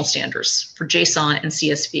 additional standards for JSON and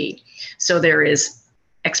CSV. So there is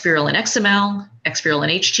XBRL in XML, XBRL in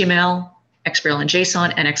HTML, XBRL in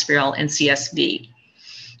JSON, and XBRL in CSV.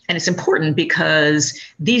 And it's important because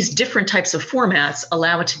these different types of formats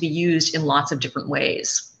allow it to be used in lots of different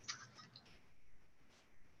ways.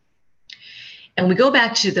 And we go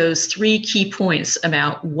back to those 3 key points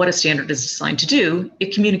about what a standard is designed to do.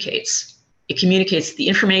 It communicates. It communicates the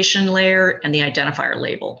information layer and the identifier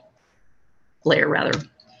layer.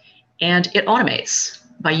 And it automates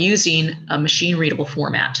by using a machine readable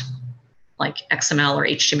format like XML or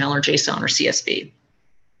HTML or JSON or CSV.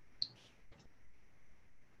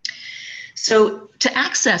 So to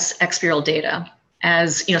access XBRL data,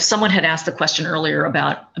 as someone had asked the question earlier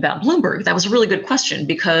about Bloomberg, that was a really good question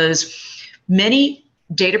because many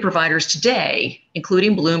data providers today,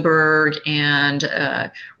 including Bloomberg and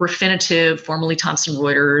Refinitiv, formerly Thomson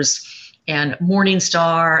Reuters, and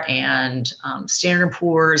Morningstar and Standard &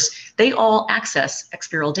 Poor's, they all access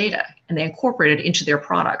XBRL data and they incorporate it into their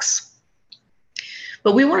products.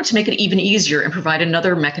 But we wanted to make it even easier and provide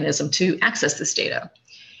another mechanism to access this data.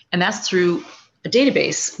 And that's through a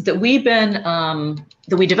database that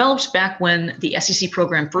we developed back when the SEC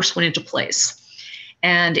program first went into place.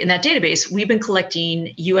 And in that database, we've been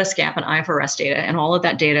collecting US GAAP and IFRS data, and all of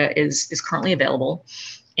that data is currently available.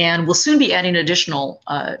 And we'll soon be adding additional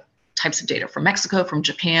types of data from Mexico, from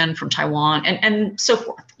Japan, from Taiwan, and so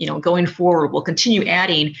forth. Going forward, we'll continue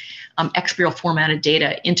adding XBRL formatted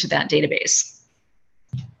data into that database.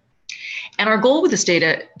 And our goal with this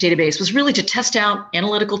database was really to test out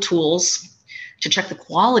analytical tools, to check the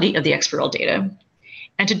quality of the XBRL data,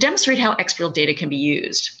 and to demonstrate how XBRL data can be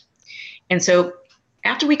used. And so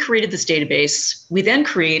after we created this database, we then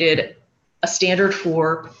created a standard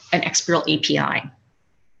for an XBRL API.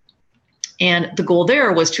 And the goal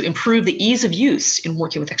there was to improve the ease of use in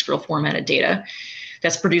working with XBRL formatted data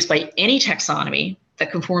that's produced by any taxonomy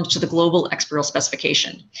that conforms to the global XBRL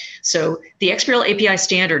specification. So the XBRL API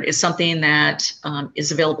standard is something that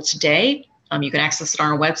is available today. You can access it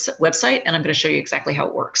on our website, and I'm going to show you exactly how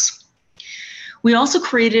it works. We also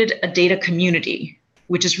created a data community,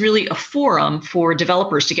 which is really a forum for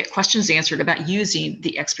developers to get questions answered about using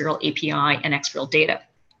the XBRL API and XBRL data.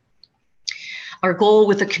 Our goal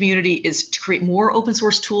with the community is to create more open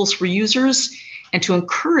source tools for users and to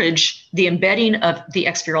encourage the embedding of the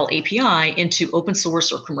XBRL API into open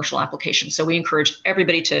source or commercial applications. So we encourage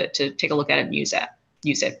everybody to take a look at it and use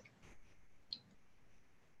it.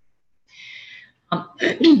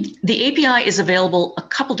 The API is available a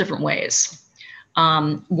couple different ways.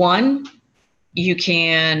 One, you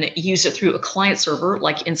can use it through a client server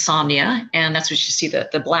like Insomnia, and that's what you see,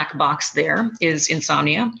 the black box there is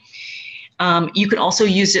Insomnia. You can also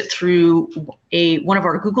use it through one of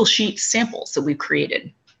our Google Sheets samples that we've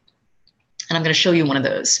created. And I'm going to show you one of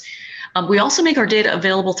those. We also make our data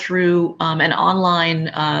available through an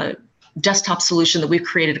online desktop solution that we've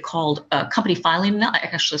created called Company Filing.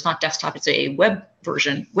 Actually, it's not desktop, it's a web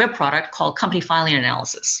product called Company Filing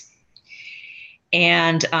Analysis.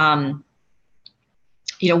 And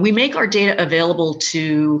we make our data available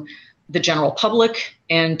to the general public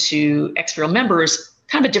and to XBRL members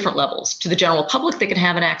kind of at different levels. To the general public, they can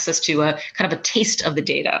have an access to a kind of a taste of the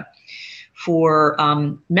data. For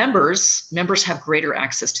members have greater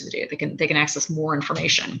access to the data. They can access more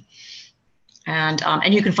information. And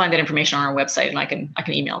you can find that information on our website, and I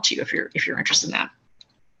can email it to you if you're interested in that.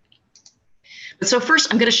 But so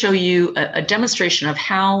first, I'm going to show you a demonstration of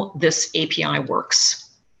how this API works.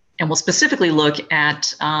 And we'll specifically look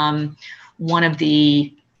at one of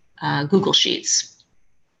the Google Sheets.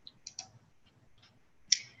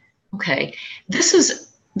 Okay, this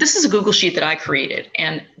is a Google Sheet that I created.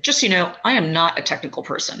 And just so you know, I am not a technical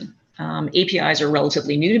person. APIs are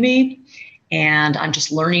relatively new to me, and I'm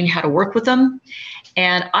just learning how to work with them.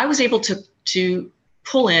 And I was able to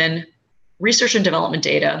pull in research and development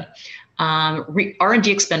data, R&D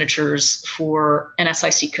expenditures for an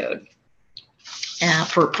SIC code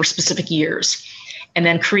for specific years, and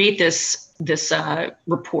then create this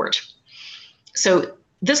report. So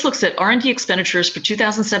this looks at R&D expenditures for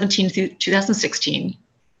 2017 through 2016.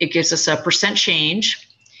 It gives us a percent change,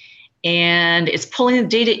 and it's pulling the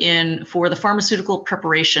data in for the pharmaceutical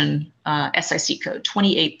preparation SIC code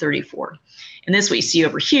 2834. And this is what you see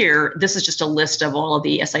over here. This is just a list of all of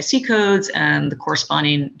the SIC codes and the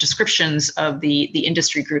corresponding descriptions of the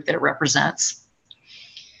industry group that it represents.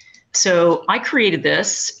 So I created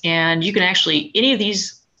this, and you can actually, any of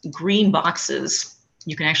these green boxes,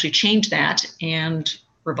 you can actually change that and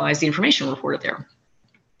revise the information reported there.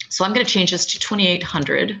 So I'm going to change this to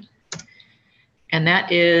 2800, and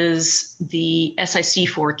that is the SIC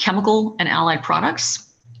for chemical and allied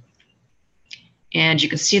products. And you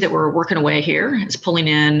can see that we're working away here. It's pulling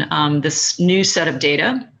in this new set of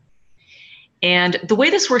data. And the way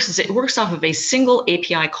this works is it works off of a single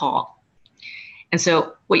API call. And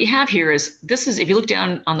so what you have here is, this is, if you look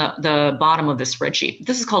down on the bottom of this spreadsheet,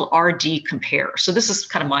 this is called RD compare. So this is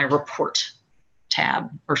kind of my report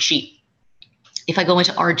tab or sheet. If I go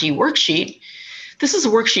into RD worksheet, this is a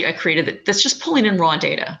worksheet I created that's just pulling in raw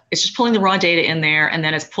data. It's just pulling the raw data in there, and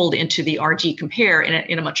then it's pulled into the RD compare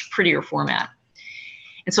in a much prettier format.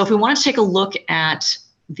 And so if we want to take a look at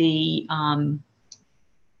the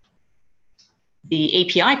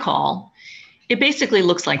API call, it basically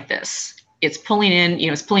looks like this. It's pulling in,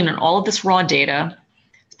 it's pulling in all of this raw data.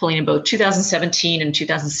 It's pulling in both 2017 and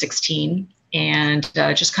 2016, and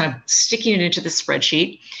just kind of sticking it into the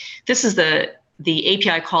spreadsheet. This is the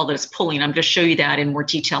API call that it's pulling. I'm going to show you that in more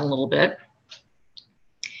detail in a little bit.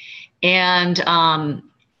 And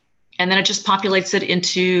then it just populates it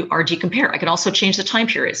into RD compare. I can also change the time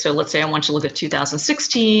period. So let's say I want to look at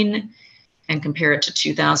 2016 and compare it to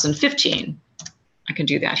 2015. I can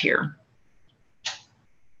do that here.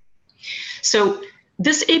 So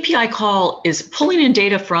this API call is pulling in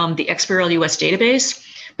data from the XBRL US database,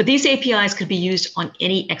 but these APIs could be used on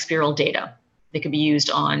any XBRL data. They could be used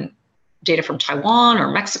on data from Taiwan or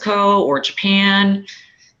Mexico or Japan.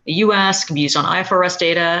 The US can be used on IFRS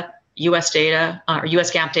data, US data or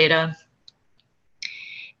US GAAP data.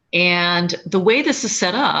 And the way this is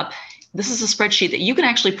set up, this is a spreadsheet that you can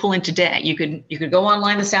actually pull in today. You could go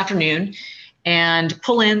online this afternoon and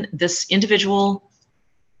pull in this individual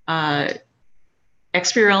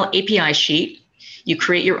XBRL API sheet. You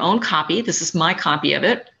create your own copy. This is my copy of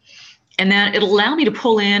it. And then it'll allow me to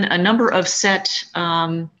pull in a number of set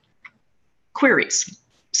queries.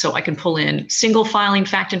 So I can pull in single filing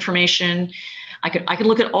fact information. I can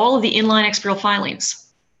look at all of the inline XBRL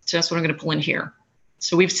filings. So that's what I'm going to pull in here.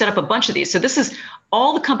 So we've set up a bunch of these. So this is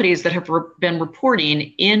all the companies that have been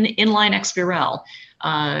reporting in inline XBRL,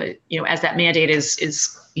 as that mandate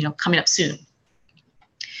is coming up soon.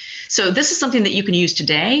 So this is something that you can use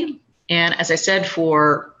today. And as I said,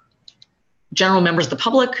 for general members of the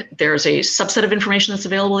public, there's a subset of information that's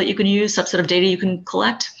available that you can use, subset of data you can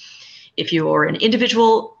collect. If you're an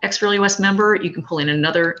individual XBRL US member, you can pull in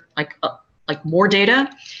another, like more data.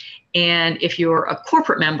 And if you're a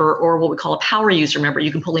corporate member or what we call a power user member, you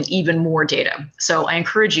can pull in even more data. So I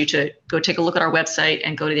encourage you to go take a look at our website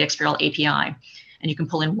and go to the XBRL API, and you can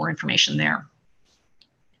pull in more information there.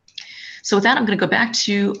 So with that, I'm going to go back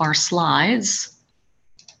to our slides.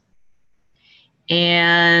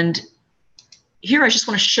 And here I just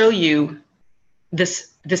want to show you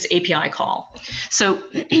this API call. So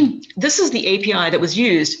this is the API that was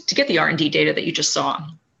used to get the R&D data that you just saw.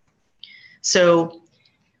 So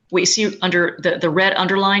what you see under the red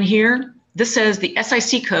underline here, this says the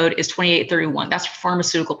SIC code is 2831. That's for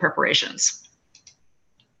pharmaceutical preparations.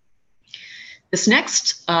 This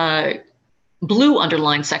next blue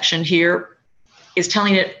underline section here is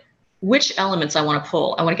telling it which elements I want to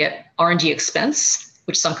pull. I want to get R&D expense,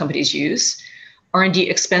 which some companies use. R&D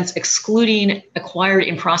expense excluding acquired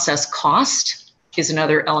in-process cost is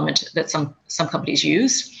another element that some companies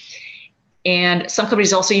use. And some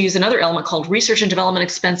companies also use another element called research and development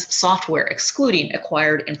expense software, excluding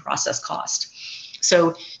acquired in-process cost.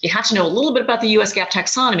 So you have to know a little bit about the US GAAP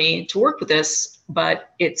taxonomy to work with this, but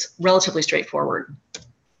it's relatively straightforward.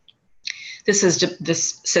 This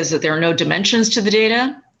says that there are no dimensions to the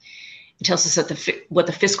data. It tells us that what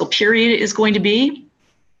the fiscal period is going to be.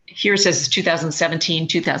 Here it says it's 2017,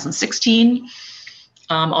 2016,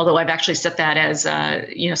 although I've actually set that as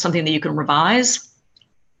something that you can revise.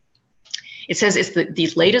 It says it's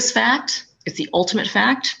the latest fact, it's the ultimate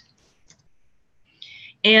fact,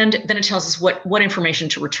 and then it tells us what information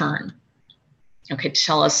to return. Okay, to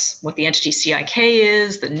tell us what the entity CIK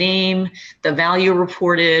is, the name, the value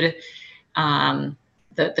reported,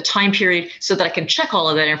 the time period, so that I can check all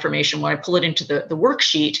of that information when I pull it into the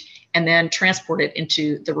worksheet and then transport it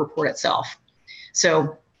into the report itself.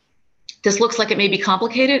 So this looks like it may be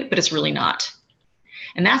complicated, but it's really not.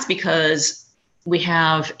 And that's because we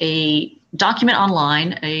have a document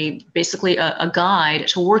online, basically a guide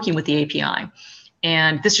to working with the API.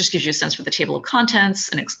 And this just gives you a sense for the table of contents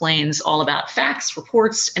and explains all about facts,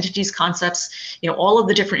 reports, entities, concepts, all of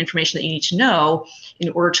the different information that you need to know in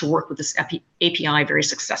order to work with this API very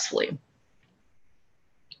successfully.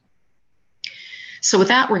 So with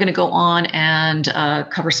that, we're going to go on and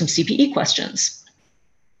cover some CPE questions.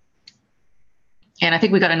 And I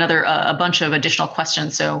think we got a bunch of additional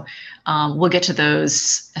questions, so we'll get to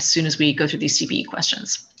those as soon as we go through these CPE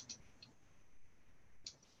questions.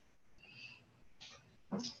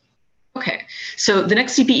 Okay, so the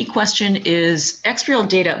next CPE question is, XBRL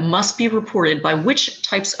data must be reported by which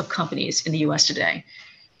types of companies in the US today?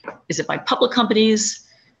 Is it by public companies,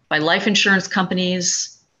 by life insurance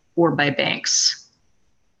companies, or by banks?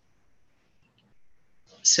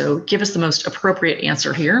 So give us the most appropriate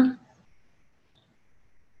answer here.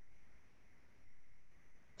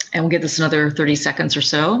 And we'll give this another 30 seconds or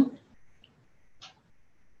so.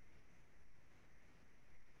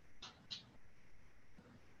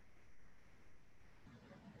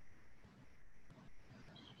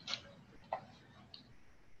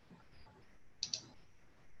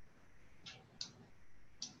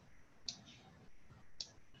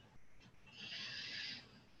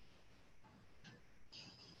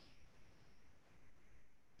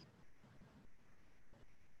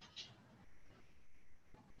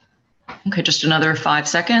 Okay, just another 5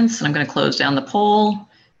 seconds, and I'm going to close down the poll. All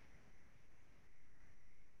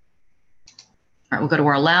right, we'll go to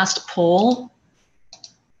our last poll.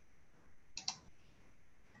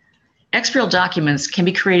 XBRL documents can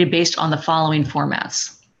be created based on the following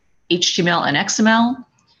formats: HTML and XML,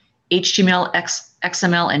 HTML,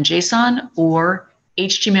 XML, and JSON, or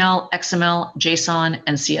HTML, XML, JSON,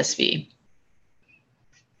 and CSV.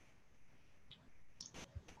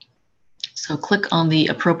 So click on the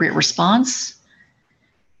appropriate response.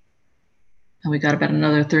 And we got about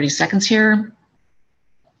another 30 seconds here.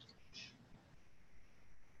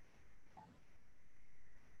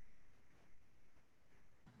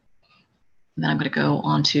 And then I'm going to go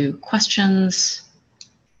on to questions.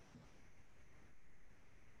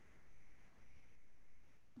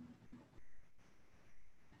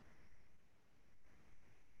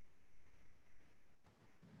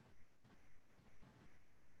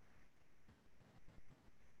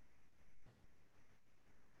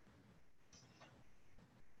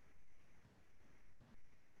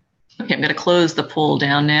 Okay, I'm going to close the poll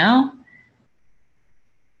down now.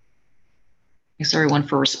 Thanks everyone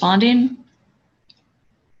for responding.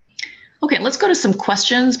 Okay, let's go to some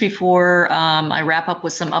questions before I wrap up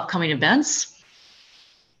with some upcoming events.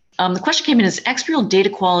 The question came in as XBRL data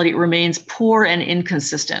quality remains poor and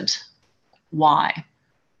inconsistent. Why?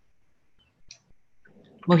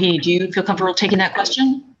 Mohini, do you feel comfortable taking that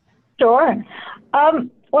question? Sure.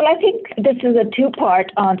 Well, I think this is a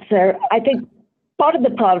two-part answer. I think part of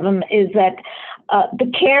the problem is that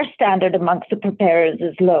the care standard amongst the preparers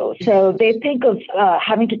is low. So they think of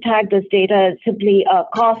having to tag this data as simply a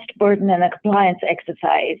cost burden and a compliance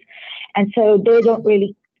exercise. And so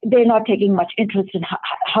they're not taking much interest in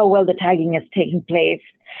how well the tagging is taking place.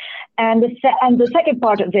 And the second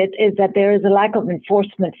part of it is that there is a lack of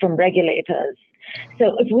enforcement from regulators.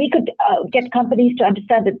 So if we could get companies to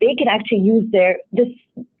understand that they can actually use this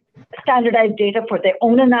standardized data for their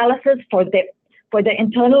own analysis, for their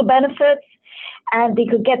internal benefits, and they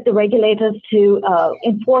could get the regulators to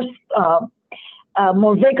enforce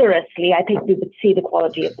more vigorously, I think we would see the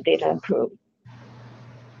quality of the data improve.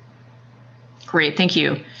 Great, thank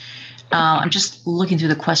you. I'm just looking through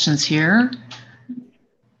the questions here.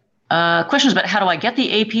 Questions about how do I get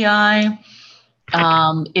the API?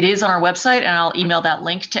 It is on our website, and I'll email that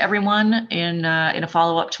link to everyone in a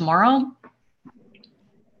follow-up tomorrow.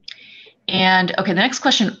 And okay, the next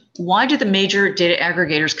question, why do the major data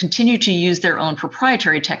aggregators continue to use their own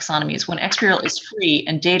proprietary taxonomies when XBRL is free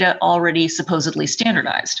and data already supposedly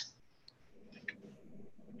standardized?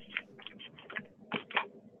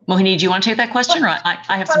 Mohini, do you want to take that question, or I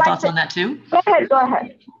have some thoughts on that too? Go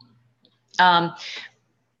ahead.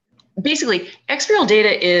 Basically, XBRL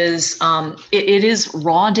data is it is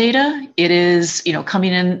raw data. It is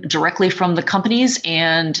coming in directly from the companies,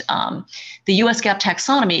 and the US GAAP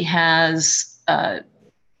taxonomy has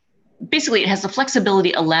basically it has the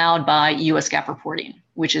flexibility allowed by US GAAP reporting,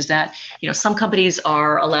 which is that some companies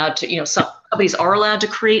are allowed to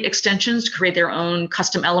create extensions to create their own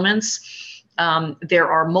custom elements. There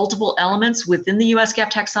are multiple elements within the US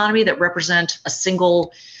GAAP taxonomy that represent a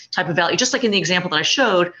single type of value. Just like in the example that I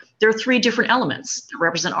showed, there are 3 different elements that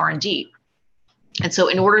represent R&D. And so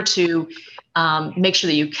in order to make sure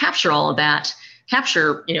that you capture all of that,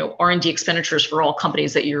 capture R&D expenditures for all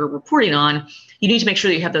companies that you're reporting on, you need to make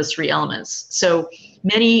sure that you have those 3 elements. So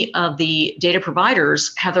many of the data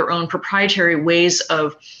providers have their own proprietary ways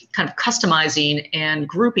of kind of customizing and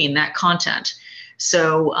grouping that content.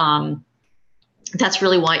 So that's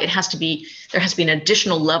really why there has to be an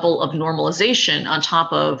additional level of normalization on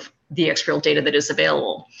top of the XBRL data that is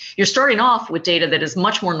available. You're starting off with data that is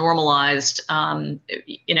much more normalized in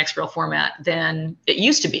XBRL format than it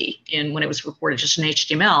used to be when it was reported just in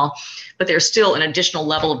HTML, but there's still an additional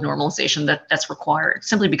level of normalization that's required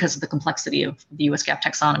simply because of the complexity of the US GAAP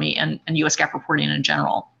taxonomy and US GAAP reporting in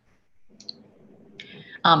general.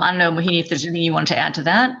 I don't know, Mohini, if there's anything you wanted to add to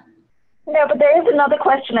that? No, but there is another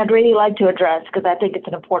question I'd really like to address because I think it's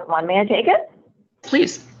an important one. May I take it?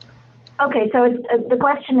 Please. Okay, so the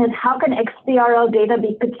question is, how can XBRL data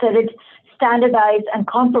be considered standardized and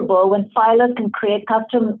comparable when filers can create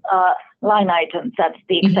custom line items? That's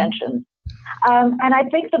the extension. And I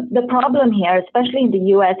think the problem here, especially in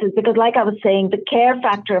the US, is because, like I was saying, the care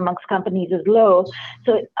factor amongst companies is low.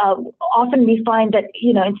 So often we find that,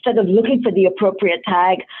 instead of looking for the appropriate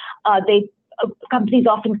tag, companies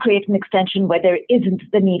often create an extension where there isn't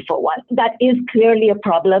the need for one. That is clearly a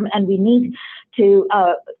problem, and we need to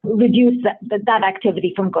reduce that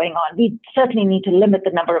activity from going on. We certainly need to limit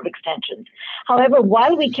the number of extensions. However,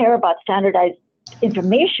 while we care about standardized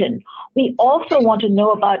information, we also want to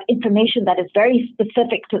know about information that is very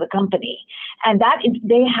specific to the company. And that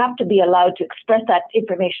they have to be allowed to express that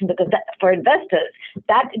information because for investors,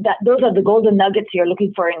 those are the golden nuggets you're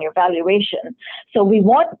looking for in your valuation. So we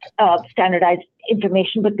want standardized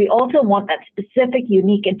information, but we also want that specific,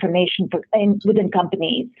 unique information within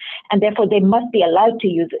companies. And therefore, they must be allowed to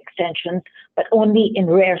use extensions, but only in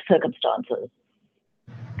rare circumstances.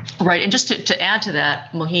 Right. And just to add to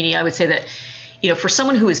that, Mohini, I would say that for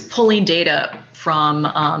someone who is pulling data from,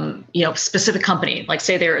 specific company, like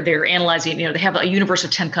say they're analyzing, they have a universe of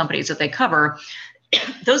 10 companies that they cover,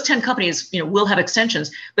 those 10 companies, will have extensions,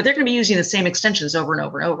 but they're going to be using the same extensions over and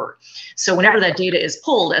over and over. So whenever that data is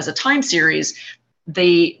pulled as a time series,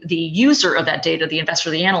 the user of that data, the investor,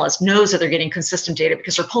 the analyst, knows that they're getting consistent data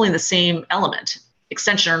because they're pulling the same element,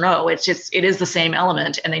 extension or no, it is the same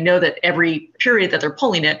element, and they know that every period that they're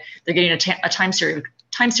pulling it, they're getting a time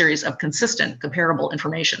series of consistent, comparable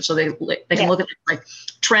information. So they can look at like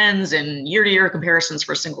trends and year-to-year comparisons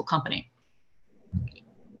for a single company.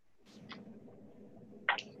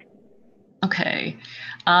 Okay.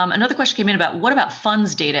 Another question came in about what about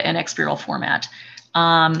funds data in XBRL format?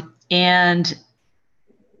 And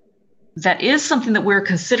that is something that we're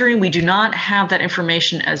considering. We do not have that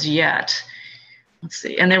information as yet. Let's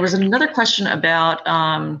see. And there was another question about,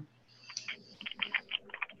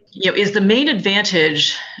 is the main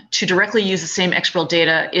advantage to directly use the same XBRL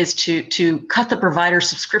data is to cut the provider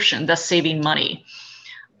subscription, thus saving money?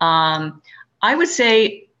 I would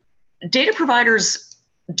say data providers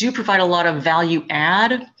do provide a lot of value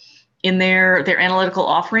add in their analytical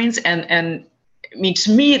offerings. And I mean,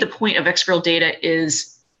 to me, the point of XBRL data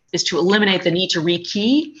is to eliminate the need to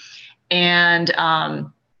rekey and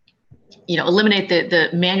eliminate the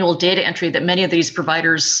manual data entry that many of these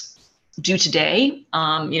providers do today,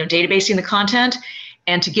 databasing the content,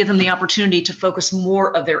 and to give them the opportunity to focus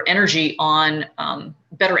more of their energy on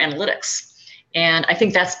better analytics. And I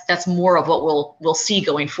think that's more of what we'll see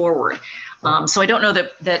going forward. So I don't know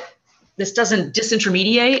that this doesn't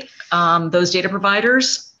disintermediate those data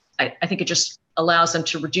providers. I think it just allows them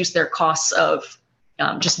to reduce their costs of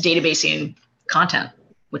just databasing content,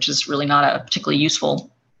 which is really not a particularly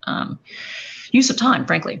useful use of time,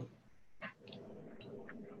 frankly.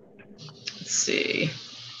 Let's see.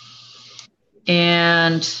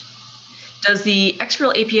 And does the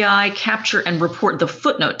XBRL API capture and report the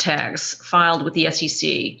footnote tags filed with the SEC?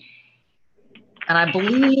 And I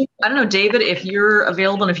believe, I don't know, David, if you're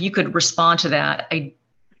available and if you could respond to that. I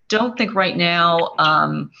don't think right now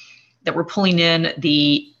that we're pulling in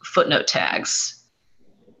the footnote tags.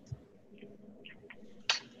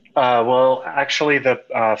 Well, actually, the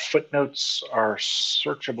footnotes are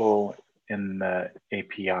searchable in the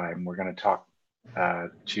API, and we're going to talk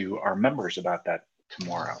to our members about that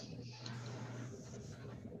tomorrow.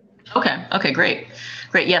 Okay, great.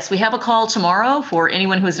 Yes, we have a call tomorrow for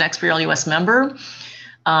anyone who is an XBRL US member,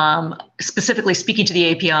 specifically speaking to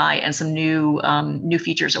the API and some new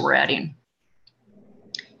features that we're adding.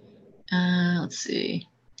 Let's see.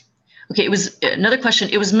 Okay, it was another question.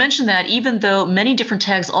 It was mentioned that even though many different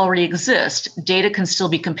tags already exist, data can still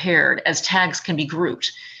be compared as tags can be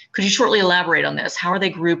grouped. Could you shortly elaborate on this? How are they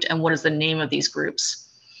grouped and what is the name of these groups?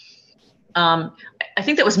 I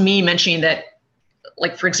think that was me mentioning that,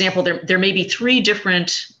 like, for example, there may be 3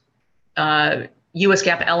 different US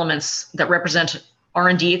GAAP elements that represent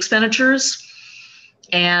R&D expenditures,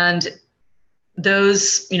 and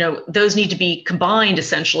those need to be combined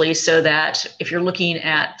essentially so that if you're looking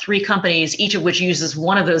at 3 companies, each of which uses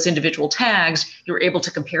one of those individual tags, you're able to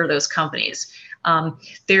compare those companies.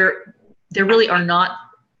 There really are not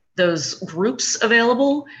those groups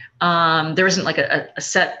available. There isn't like a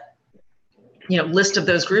set list of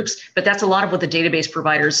those groups, but that's a lot of what the database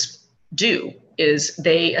providers do, is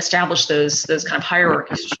they establish those kind of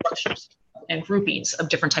hierarchy structures and groupings of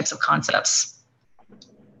different types of concepts.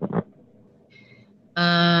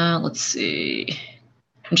 Let's see.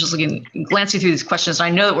 I'm just glancing through these questions. I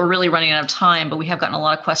know that we're really running out of time, but we have gotten a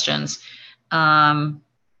lot of questions. Okay.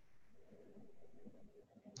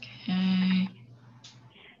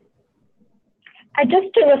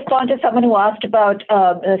 Just to respond to someone who asked about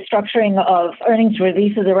the structuring of earnings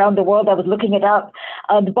releases around the world, I was looking it up.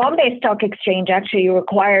 The Bombay Stock Exchange actually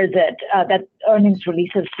requires it, that earnings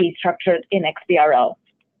releases be structured in XBRL.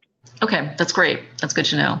 Okay, that's great. That's good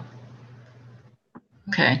to know.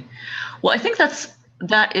 Okay, well, I think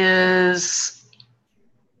that is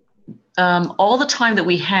all the time that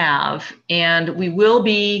we have, and we will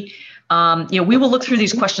be, we will look through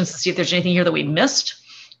these questions to see if there's anything here that we missed,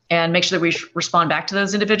 and make sure that we respond back to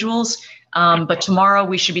those individuals. But tomorrow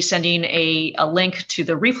we should be sending a link to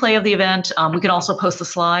the replay of the event. We can also post the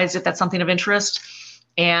slides if that's something of interest,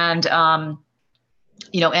 and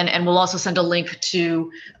and we'll also send a link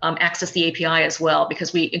to access the API as well,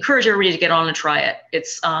 because we encourage everybody to get on and try it.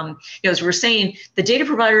 It's, as we were saying, the data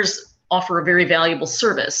providers offer a very valuable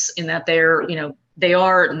service in that they are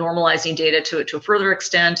normalizing data to a further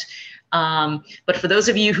extent. But for those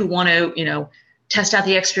of you who want to, test out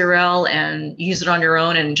the XBRL and use it on your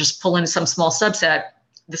own and just pull in some small subset,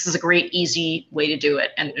 this is a great, easy way to do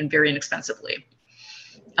it, and very inexpensively.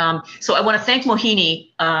 So I want to thank Mohini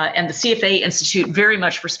and the CFA Institute very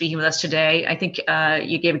much for speaking with us today. I think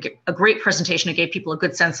you gave a great presentation. It gave people a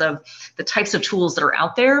good sense of the types of tools that are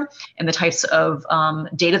out there and the types of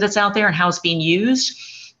data that's out there and how it's being used.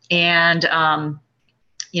 And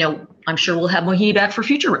I'm sure we'll have Mohini back for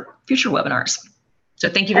future webinars. So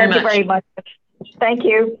thank you very much. Thank you very much. Thank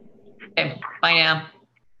you. Okay, bye now.